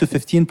 10 to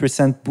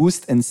 15%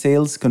 boost in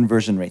sales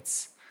conversion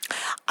rates.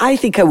 I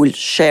think I will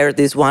share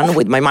this one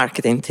with my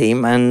marketing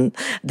team, and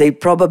they're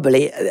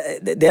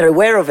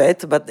aware of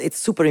it, but it's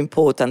super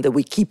important that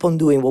we keep on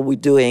doing what we're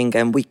doing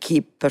and we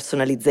keep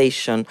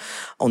personalization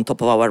on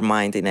top of our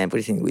mind in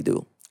everything we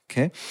do.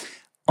 Okay.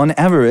 On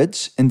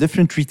average, in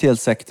different retail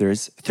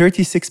sectors,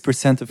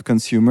 36% of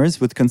consumers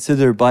would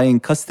consider buying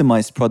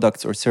customized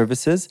products or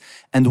services,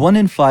 and 1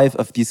 in 5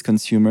 of these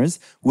consumers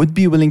would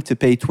be willing to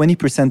pay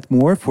 20%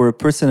 more for a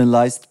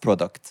personalized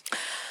product.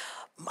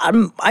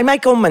 I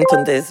might comment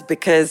on this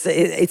because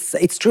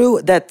it's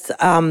true that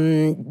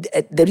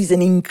there is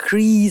an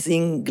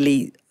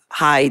increasingly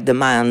high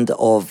demand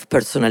of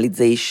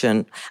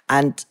personalization,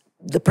 and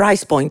the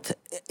price point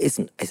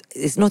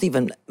is not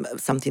even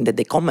something that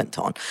they comment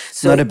on.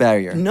 So not a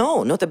barrier.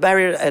 No, not a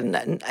barrier.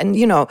 And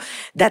you know,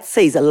 that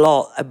says a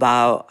lot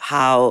about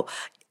how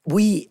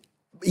we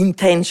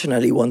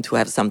intentionally want to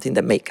have something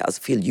that make us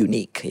feel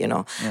unique, you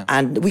know. Yeah.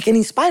 And we can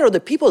inspire other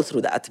people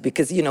through that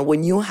because, you know,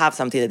 when you have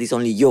something that is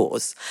only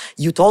yours,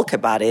 you talk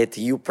about it,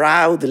 you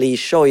proudly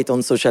show it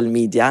on social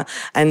media.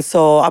 And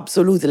so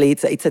absolutely,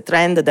 it's a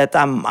trend that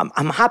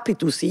I'm happy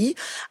to see.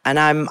 And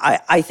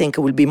I think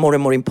it will be more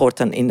and more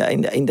important in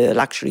the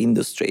luxury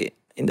industry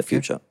in the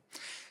future.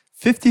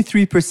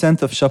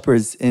 53% of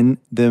shoppers in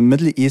the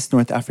Middle East,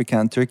 North Africa,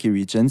 and Turkey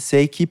region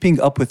say keeping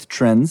up with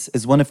trends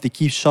is one of the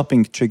key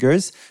shopping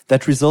triggers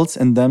that results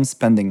in them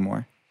spending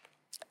more.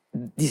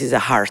 This is a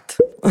heart.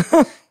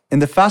 In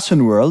the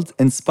fashion world,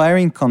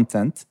 inspiring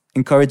content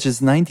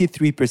encourages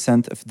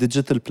 93% of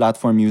digital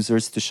platform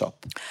users to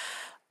shop.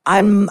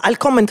 I'll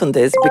comment on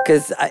this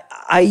because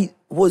I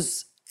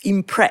was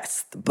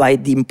impressed by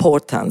the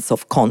importance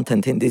of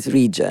content in this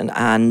region.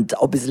 And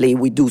obviously,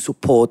 we do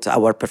support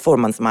our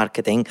performance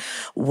marketing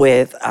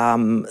with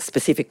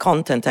specific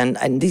content.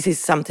 And this is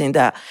something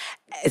that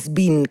has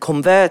been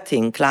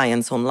converting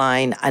clients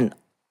online and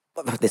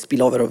the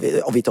spillover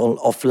of it all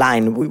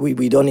offline.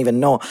 We don't even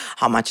know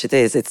how much it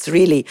is. It's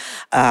really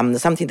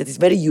something that is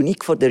very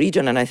unique for the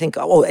region. And I think,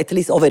 at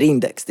least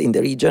over-indexed in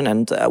the region.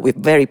 And we're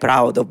very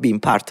proud of being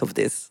part of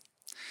this.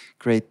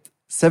 Great.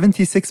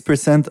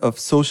 76% of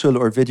social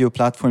or video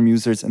platform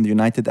users in the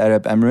United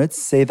Arab Emirates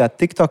say that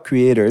TikTok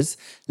creators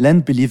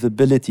lend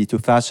believability to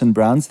fashion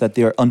brands that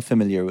they are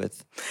unfamiliar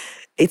with.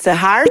 It's a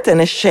heart and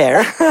a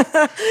share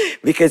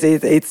because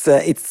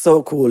it's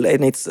so cool,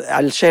 and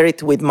I'll share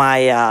it with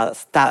my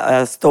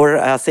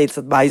store sales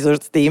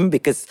advisors team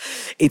because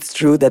it's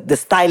true that the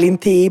styling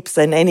tips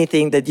and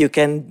anything that you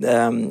can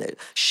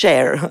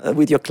share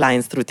with your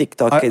clients through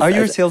TikTok. Are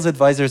your sales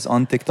advisors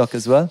on TikTok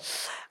as well?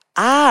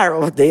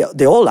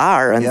 They all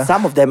are, and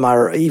some of them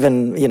are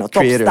even top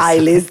creators.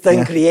 Stylists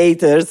and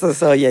creators.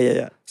 So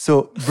yeah.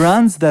 So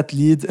brands that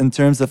lead in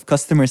terms of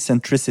customer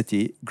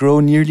centricity grow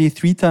nearly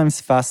 3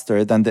 times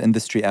faster than the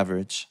industry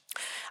average.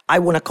 I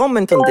want to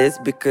comment on this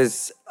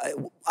because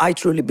I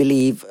truly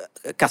believe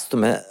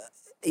customer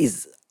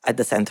is at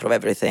the center of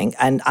everything,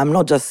 and I'm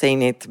not just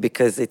saying it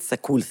because it's a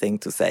cool thing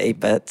to say,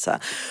 but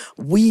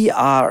we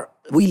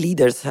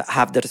leaders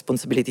have the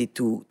responsibility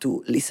to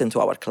listen to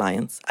our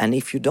clients. And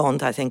if you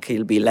don't, I think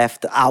you'll be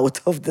left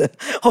out of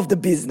the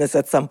business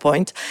at some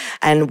point.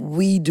 And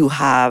we do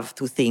have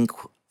to think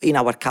in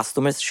our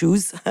customers'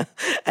 shoes.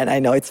 And I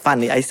know it's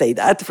funny I say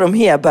that from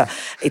here, but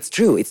it's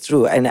true.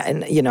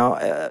 And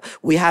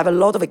we have a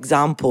lot of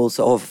examples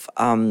of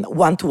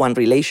one-to-one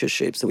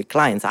relationships with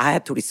clients. I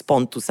had to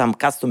respond to some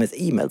customers'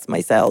 emails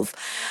myself.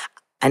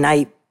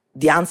 And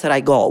the answer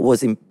I got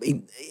was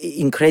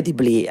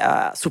incredibly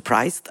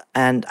surprised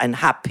and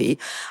happy.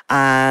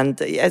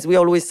 And as we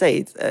always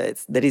say,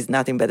 there is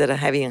nothing better than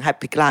having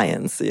happy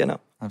clients,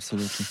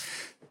 Absolutely.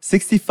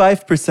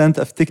 65%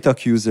 of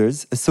TikTok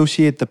users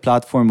associate the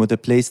platform with a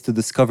place to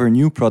discover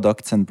new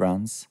products and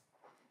brands.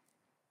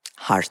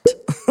 Heart.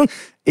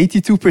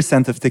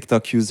 82% of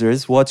TikTok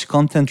users watch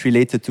content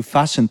related to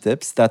fashion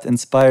tips that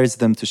inspires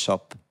them to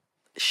shop.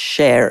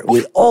 Share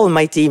with all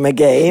my team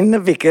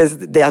again because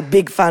they are a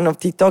big fan of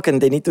TikTok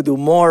and they need to do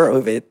more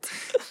of it.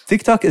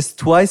 TikTok is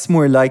twice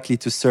more likely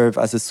to serve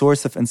as a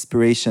source of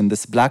inspiration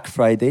this Black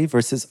Friday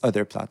versus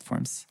other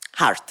platforms.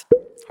 Heart.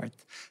 Heart.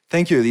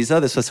 Thank you, Elisa.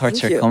 This was Heart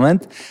Thank Share you.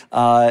 Comment.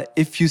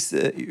 If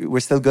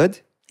we're still good?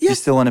 Yeah. You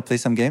still want to play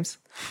some games?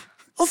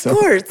 Of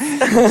course.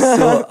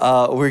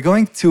 So we're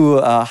going to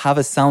have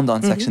a sound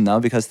on section now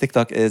because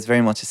TikTok is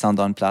very much a sound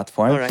on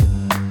platform. All right.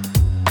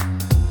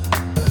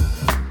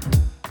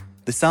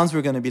 The sounds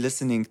we're going to be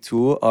listening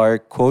to are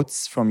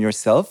quotes from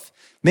yourself.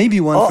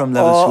 Maybe one from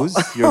Level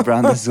Shoes, your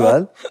brand as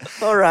well.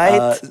 All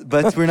right.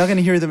 But we're not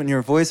going to hear them in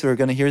your voice. We're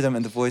going to hear them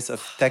in the voice of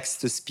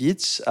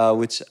text-to-speech,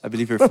 which I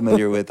believe you're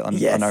familiar with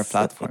on our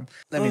platform.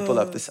 Let me pull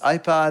up this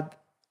iPad.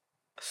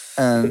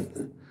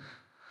 And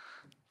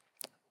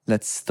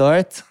let's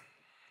start.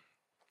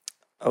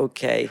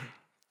 Okay.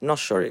 Not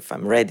sure if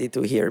I'm ready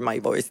to hear my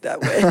voice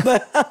that way.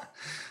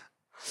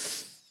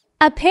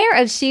 A pair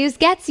of shoes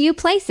gets you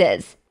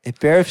places. A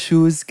pair of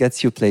shoes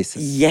gets you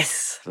places.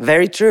 Yes,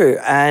 very true.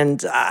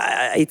 And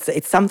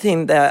it's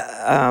something that,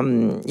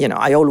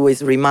 I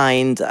always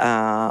remind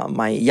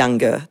my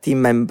younger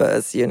team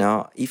members,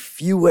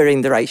 if you were in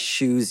the right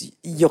shoes,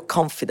 your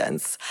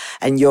confidence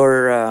and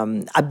your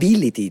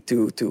ability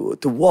to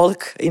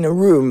walk in a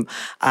room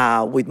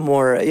with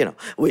more,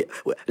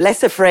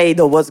 less afraid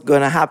of what's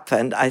going to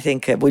happen, I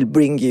think will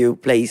bring you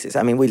places.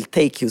 I mean, will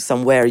take you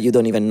somewhere you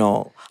don't even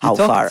know how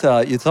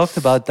far. You talked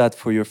about that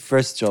for your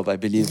first job, I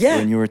believe,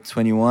 when you were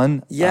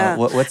 21. Yeah,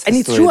 what's the and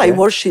it's story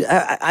true.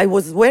 there? I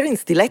was wearing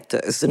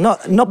stilettos,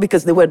 not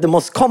because they were the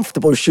most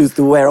comfortable shoes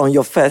to wear on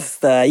your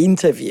first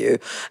interview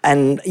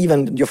and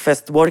even your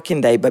first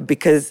working day, but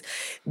because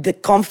the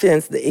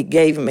confidence that it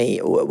gave me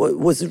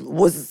was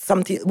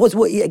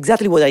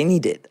exactly what I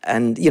needed,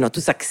 and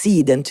to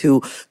succeed and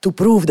to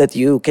prove that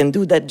you can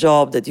do that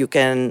job, that you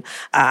can,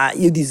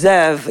 you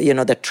deserve,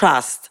 the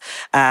trust.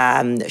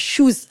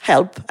 Shoes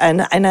help,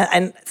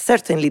 and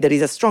certainly there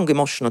is a strong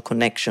emotional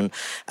connection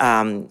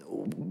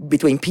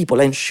between people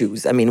and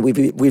shoes. I mean,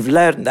 we've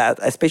learned that,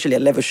 especially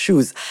at Level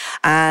Shoes.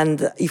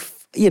 And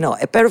if,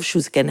 a pair of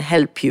shoes can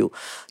help you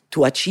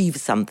to achieve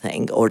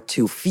something or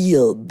to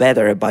feel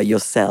better about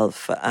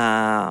yourself,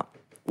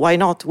 why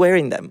not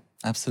wearing them?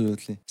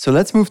 Absolutely. So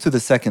let's move to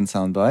the second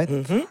soundbite.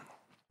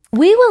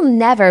 We will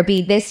never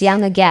be this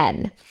young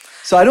again.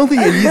 So I don't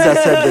think Elisa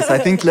said this. I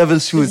think Level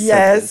Shoes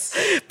said this.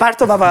 Yes,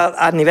 part of our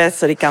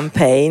anniversary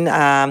campaign.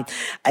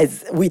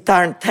 As we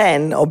turn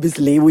 10,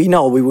 obviously, we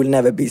know we will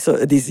never be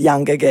this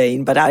young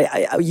again. But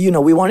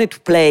we wanted to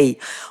play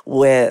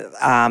with,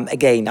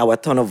 again, our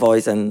tone of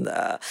voice and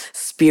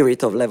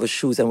spirit of Level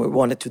Shoes, and we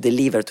wanted to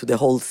deliver to the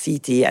whole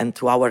city and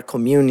to our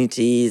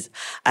communities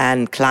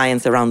and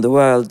clients around the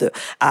world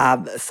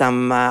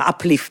some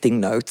uplifting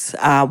notes.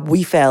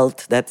 We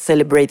felt that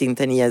celebrating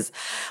 10 years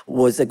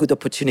was a good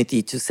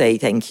opportunity to say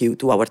thank you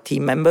to our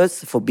team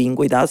members for being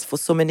with us for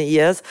so many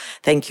years.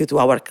 Thank you to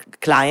our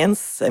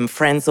clients and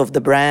friends of the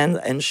brand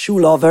and shoe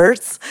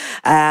lovers.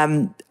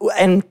 And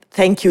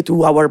thank you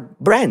to our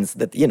brands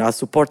that, are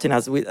supporting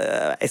us with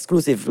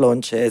exclusive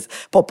launches,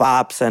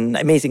 pop-ups and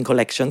amazing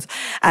collections.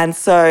 And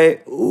so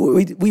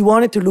we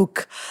wanted to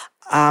look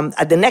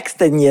at the next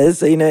 10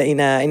 years in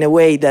a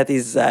way that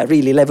is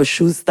really Level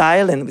Shoes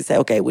style, and we say,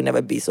 okay, we'll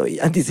never be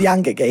this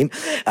young again,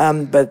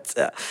 but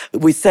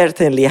we're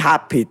certainly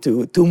happy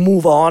to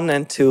move on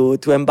and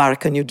to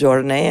embark a new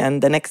journey,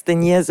 and the next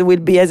 10 years will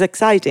be as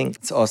exciting.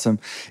 It's awesome.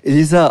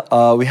 Elisa,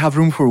 we have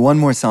room for one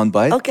more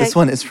soundbite. Okay. This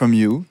one is from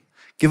you.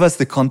 Give us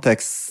the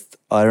context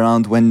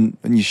around when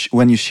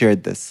you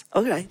shared this.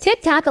 All right.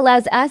 TikTok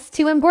allows us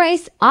to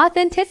embrace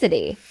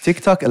authenticity.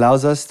 TikTok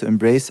allows us to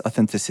embrace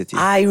authenticity.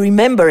 I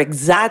remember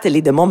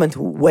exactly the moment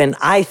when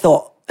I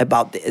thought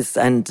about this,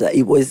 and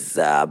it was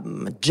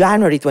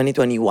January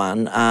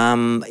 2021.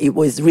 It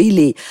was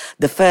really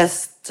the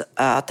first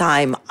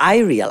time I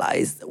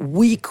realized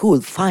we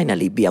could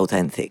finally be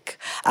authentic.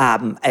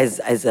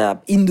 As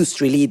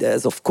industry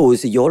leaders, of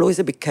course, you're always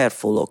a bit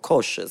careful or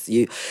cautious.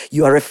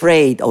 You are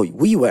afraid, or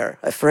we were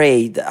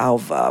afraid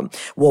of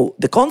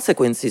the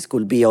consequences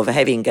could be of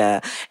having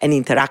an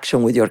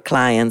interaction with your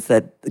clients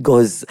that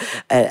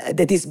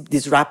is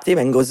disruptive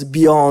and goes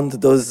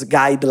beyond those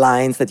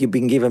guidelines that you've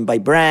been given by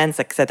brands,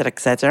 etc.,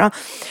 etc.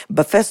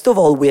 But first of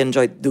all, we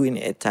enjoyed doing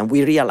it, and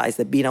we realized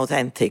that being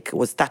authentic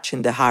was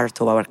touching the heart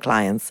of our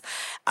clients.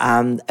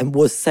 And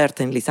was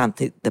certainly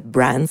something the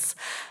brands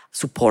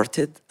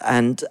supported,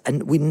 and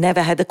we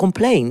never had a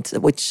complaint,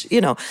 which,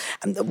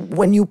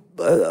 when you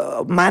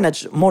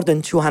manage more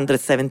than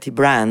 270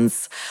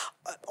 brands,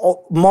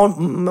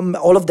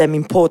 all of them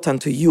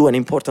important to you and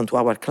important to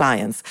our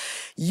clients,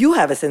 you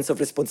have a sense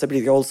of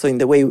responsibility also in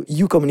the way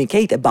you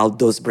communicate about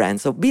those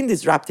brands. So being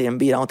disruptive and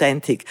being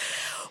authentic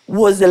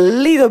was a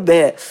little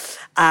bit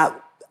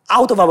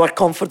out of our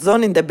comfort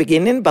zone in the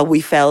beginning, but we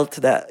felt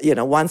that,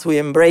 once we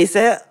embrace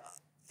it,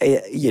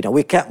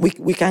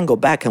 we can't go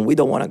back, and we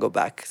don't want to go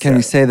back. Can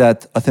you say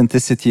that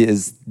authenticity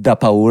is da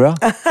paura?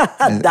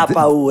 Da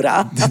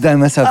paura. Did I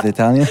mess up the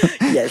Italian?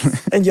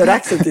 Yes, and your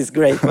accent is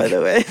great, by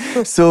the way.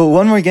 So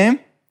one more game?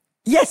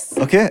 Yes.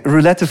 Okay,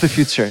 Roulette of the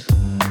Future.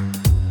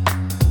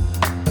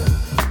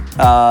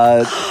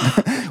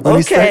 When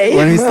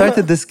we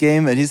started this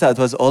game, Elisa, it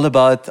was all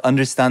about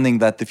understanding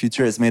that the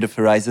future is made of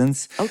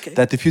horizons. Okay.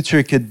 That the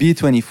future could be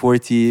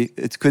 2040,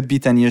 it could be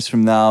 10 years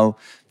from now,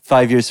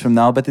 5 years from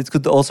now, but it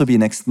could also be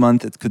next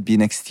month, it could be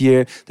next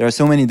year. There are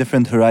so many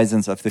different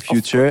horizons of the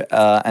future,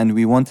 and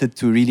we wanted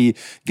to really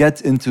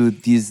get into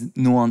these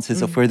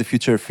nuances of where the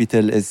future of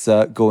retail is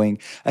going.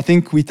 I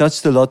think we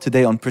touched a lot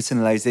today on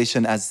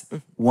personalization as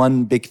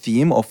one big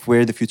theme of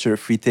where the future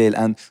of retail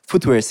and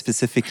footwear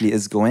specifically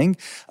is going.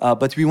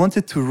 But we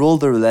wanted to roll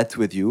the roulette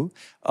with you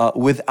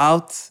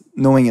without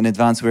knowing in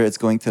advance where it's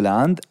going to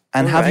land,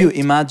 and have you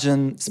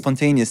imagine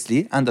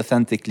spontaneously and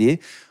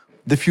authentically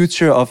the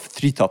future of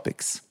 3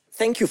 topics.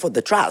 Thank you for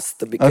the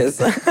trust,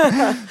 because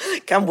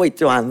can't wait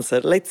to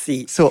answer. Let's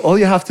see. So all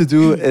you have to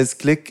do is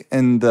click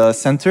in the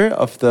center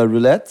of the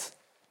roulette,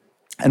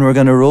 and we're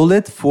going to roll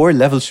it for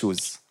level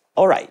shoes.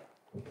 All right.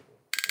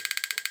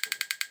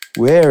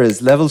 Where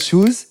is level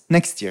shoes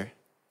next year?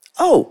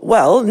 Oh,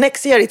 well,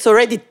 next year, it's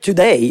already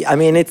today. I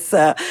mean, it's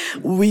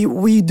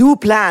we do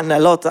plan a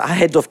lot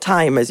ahead of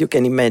time, as you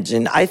can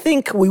imagine. I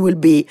think we will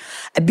be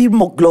a bit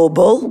more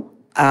global.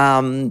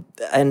 And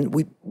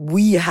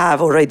we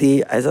have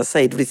already, as I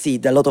said,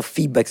 received a lot of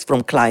feedbacks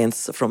from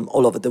clients from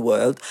all over the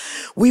world.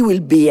 We will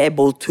be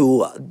able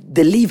to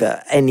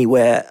deliver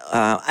anywhere,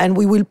 and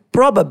we will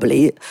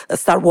probably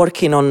start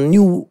working on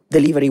new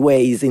delivery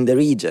ways in the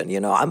region. You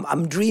know,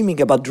 I'm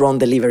dreaming about drone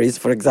deliveries,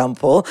 for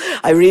example.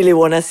 I really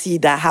want to see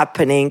that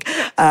happening.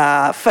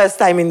 First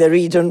time in the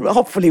region,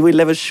 hopefully with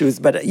level shoes.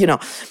 But, you know,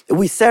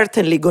 we're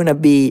certainly going to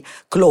be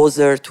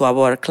closer to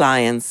our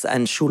clients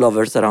and shoe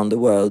lovers around the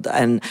world.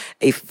 And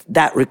if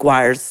that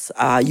requires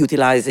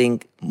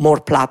utilizing more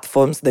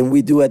platforms than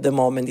we do at the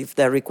moment, if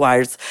that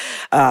requires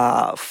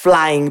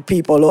flying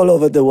people all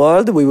over the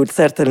world, we would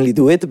certainly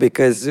do it,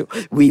 because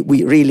we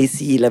really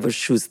see level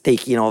shoes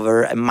taking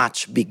over a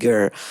much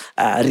bigger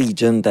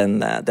region than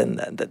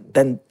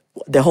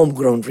the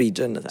homegrown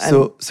region.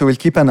 So we'll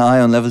keep an eye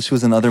on level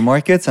shoes in other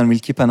markets, and we'll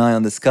keep an eye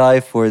on the sky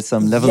for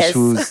some level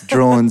shoes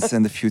drones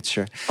in the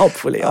future.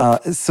 Hopefully.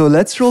 So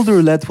let's roll the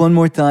roulette one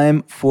more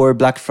time for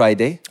Black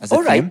Friday as a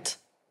theme. Right.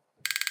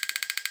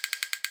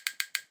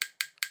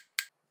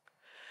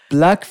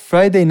 Black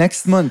Friday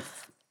next month.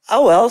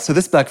 Oh, well. So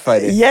this Black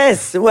Friday.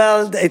 Yes,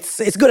 well,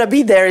 it's going to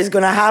be there. It's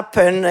going to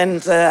happen.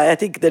 And I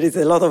think there is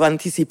a lot of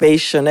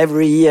anticipation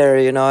every year,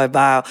 you know,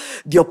 about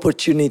the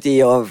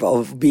opportunity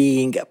of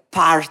being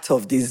part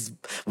of this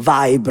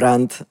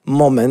vibrant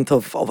moment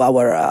of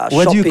our shopping.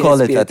 What do you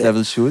call it experience. at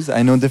Level Shoes?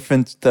 I know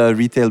different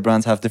retail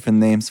brands have different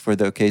names for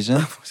the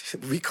occasion.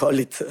 We call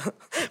it,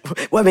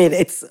 well, I mean,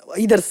 it's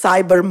either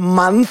Cyber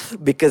Month,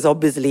 because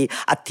obviously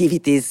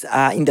activities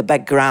in the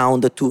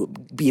background to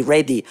be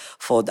ready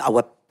for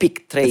our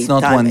peak trade it's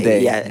not time. one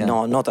day. Yeah.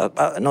 No,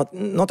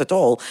 not at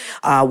all.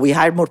 We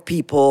hire more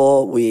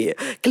people. We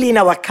clean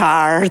our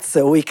carts.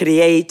 We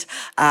create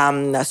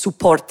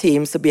support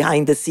teams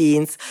behind the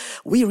scenes.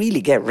 We really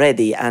get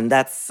ready, and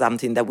that's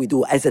something that we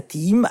do as a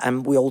team.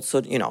 And we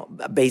also, you know,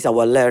 base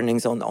our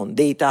learnings on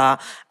data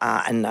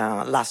and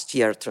last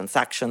year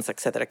transactions, et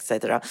cetera, et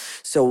cetera.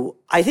 So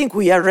I think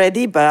we are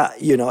ready,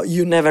 but you know,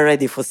 you're never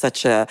ready for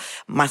such a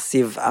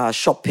massive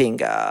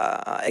shopping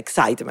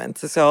excitement.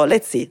 So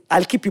let's see.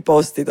 I'll keep you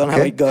posted on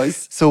how it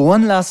goes. So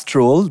one last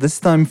roll, this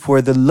time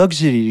for the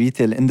luxury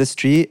retail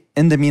industry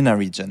in the MENA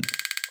region.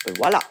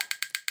 Voila.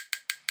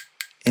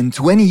 In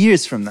 20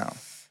 years from now.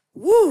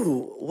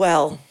 Woo!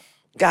 Well,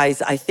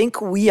 guys, I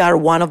think we are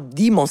one of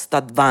the most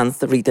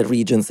advanced retail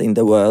regions in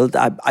the world.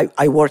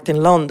 I worked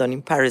in London,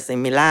 in Paris,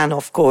 in Milan,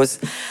 of course.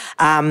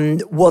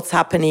 What's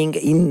happening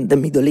in the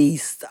Middle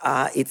East,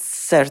 it's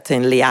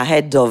certainly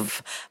ahead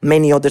of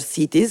many other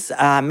cities,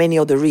 many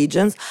other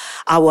regions.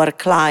 Our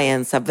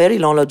clients are very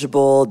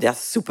knowledgeable. They are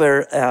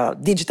super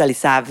digitally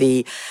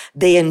savvy.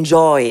 They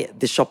enjoy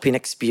the shopping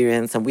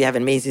experience, and we have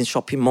amazing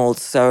shopping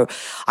malls. So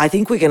I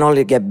think we can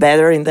only get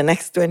better in the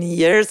next 20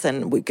 years,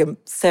 and we can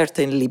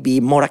certainly be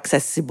more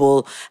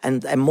accessible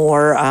and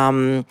more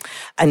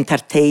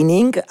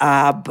entertaining.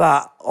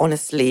 But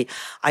honestly,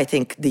 I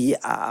think the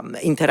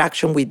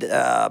interaction with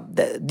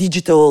the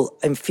digital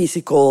and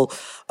physical,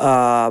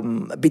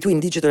 between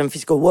digital and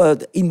physical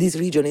world in this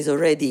region is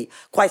already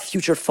quite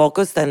future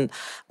focused, and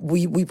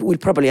we will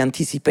probably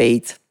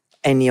anticipate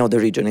any other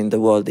region in the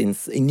world in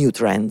new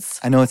trends.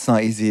 I know it's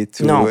not easy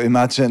to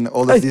imagine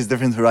all of these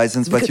different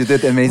horizons, but you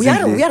did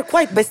amazingly. We are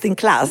quite best in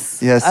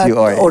class. Yes, you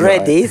are.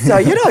 Already. You are. So,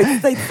 you know,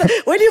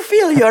 it's when you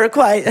feel you're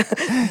quite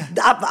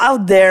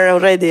out there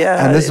already.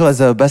 And this was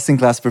a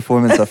best-in-class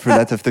performance of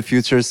Roulette of the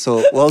Future,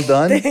 so well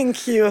done.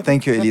 Thank you.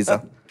 Thank you,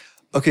 Elisa.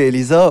 Okay,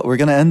 Elisa, we're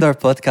going to end our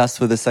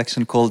podcast with a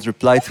section called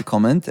Reply to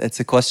Comment.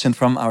 It's a question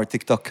from our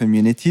TikTok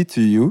community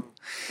to you.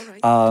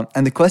 All right.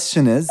 And the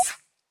question is,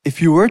 if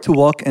you were to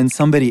walk in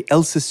somebody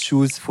else's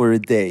shoes for a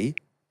day,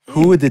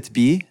 who would it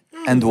be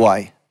and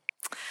why?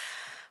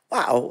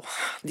 Wow,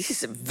 this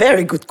is a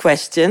very good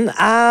question.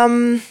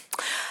 I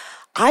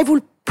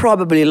would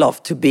probably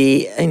love to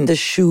be in the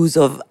shoes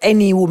of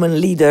any woman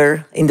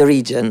leader in the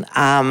region.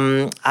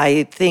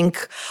 I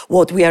think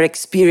what we are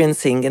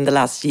experiencing in the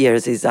last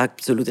years is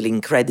absolutely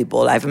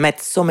incredible. I've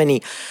met so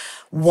many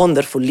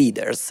wonderful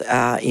leaders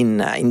in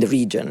the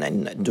region,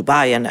 in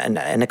Dubai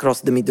and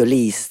across the Middle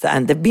East,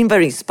 and they've been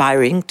very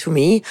inspiring to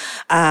me.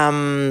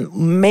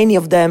 Many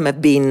of them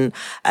have been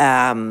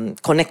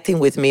connecting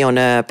with me on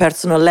a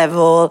personal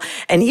level,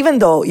 and even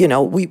though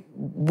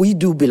we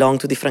do belong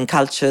to different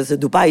cultures,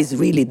 Dubai is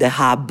really the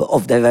hub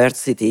of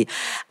diversity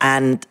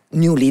and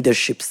new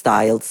leadership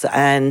styles.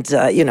 And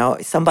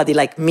somebody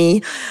like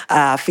me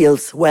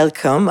feels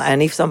welcome,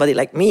 and if somebody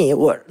like me,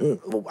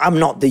 I'm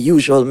not the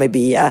usual,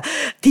 maybe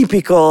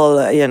typical,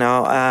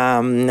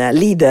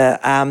 leader.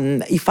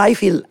 If I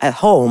feel at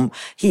home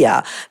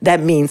here,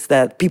 that means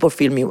that people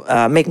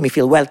make me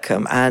feel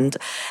welcome. And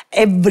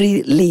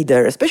every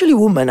leader, especially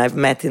women I've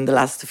met in the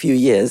last few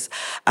years,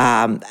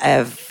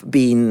 have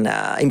been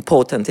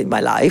important in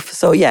my life.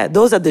 So yeah,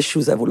 those are the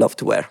shoes I would love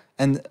to wear.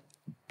 And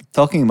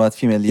talking about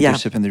female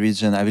leadership in the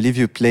region, I believe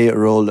you play a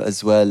role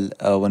as well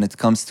when it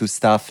comes to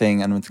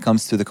staffing and when it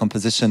comes to the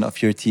composition of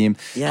your team.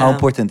 Yeah. How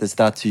important is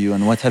that to you,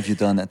 and what have you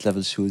done at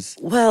Level Shoes?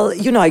 Well,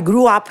 I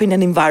grew up in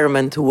an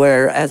environment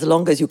where as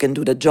long as you can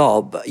do the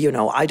job,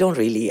 I don't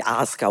really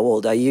ask how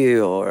old are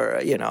you,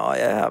 or,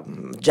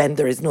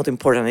 gender is not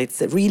important.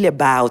 It's really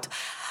about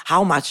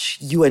how much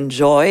you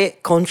enjoy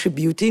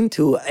contributing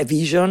to a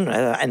vision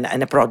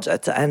and a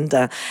project. And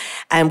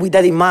with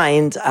that in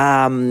mind,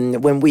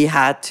 when we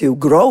had to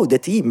grow the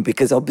team,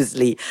 because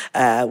obviously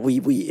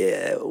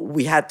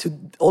we had to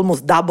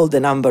almost double the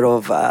number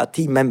of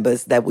team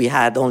members that we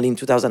had only in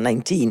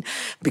 2019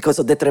 because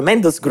of the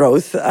tremendous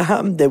growth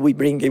that we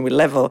bring in with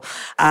Level,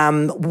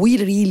 we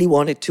really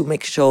wanted to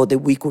make sure that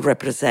we could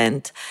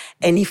represent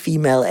any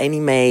female, any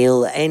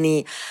male,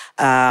 any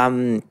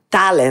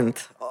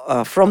talent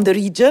from the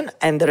region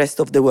and the rest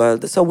of the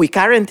world. So we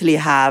currently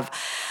have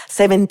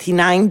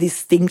 79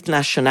 distinct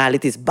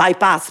nationalities by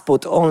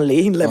passport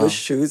only in Level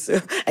Shoes.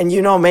 And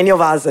many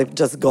of us have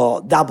just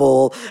got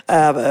double,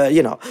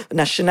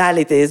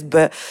 nationalities.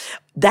 But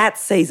that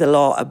says a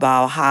lot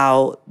about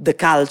how the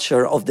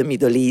culture of the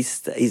Middle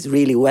East is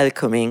really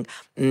welcoming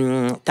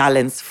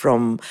talents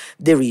from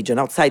the region,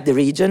 outside the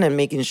region, and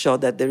making sure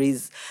that there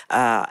is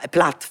a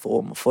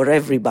platform for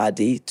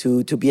everybody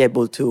to be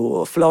able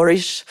to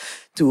flourish,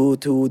 to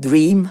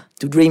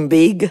dream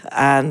big.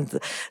 And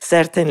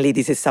certainly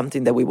this is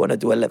something that we want to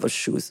do at Level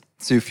Shoes.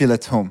 So you feel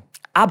at home?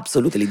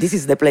 Absolutely. This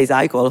is the place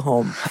I call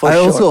home.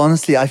 Also,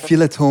 honestly, I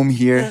feel at home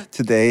here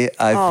today.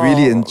 I've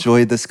really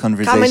enjoyed this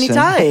conversation. Come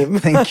anytime.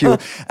 Thank you.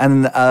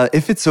 And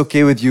if it's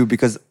okay with you,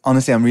 because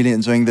honestly, I'm really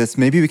enjoying this,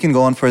 maybe we can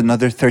go on for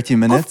another 30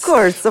 minutes. Of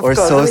course. So,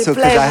 because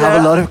I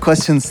have a lot of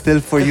questions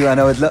still for you, and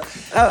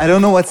I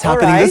don't know what's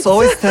happening. Right. This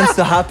always tends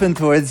to happen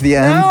towards the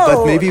end,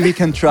 but maybe we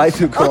can try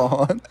to go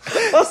on.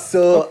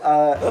 So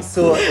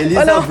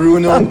Elisa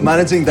Bruno,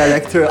 Managing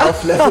Director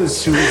of Level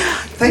Shoes.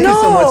 Thank you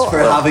so much for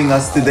having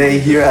us today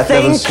here at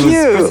Level Shoes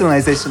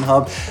Personalization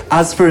Hub.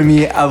 As for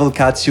me, I will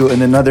catch you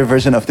in another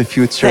version of the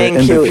future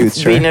Thank you.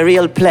 It's been a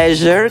real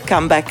pleasure.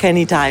 Come back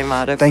anytime,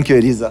 Arif. Thank you,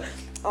 Elisa.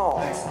 Oh.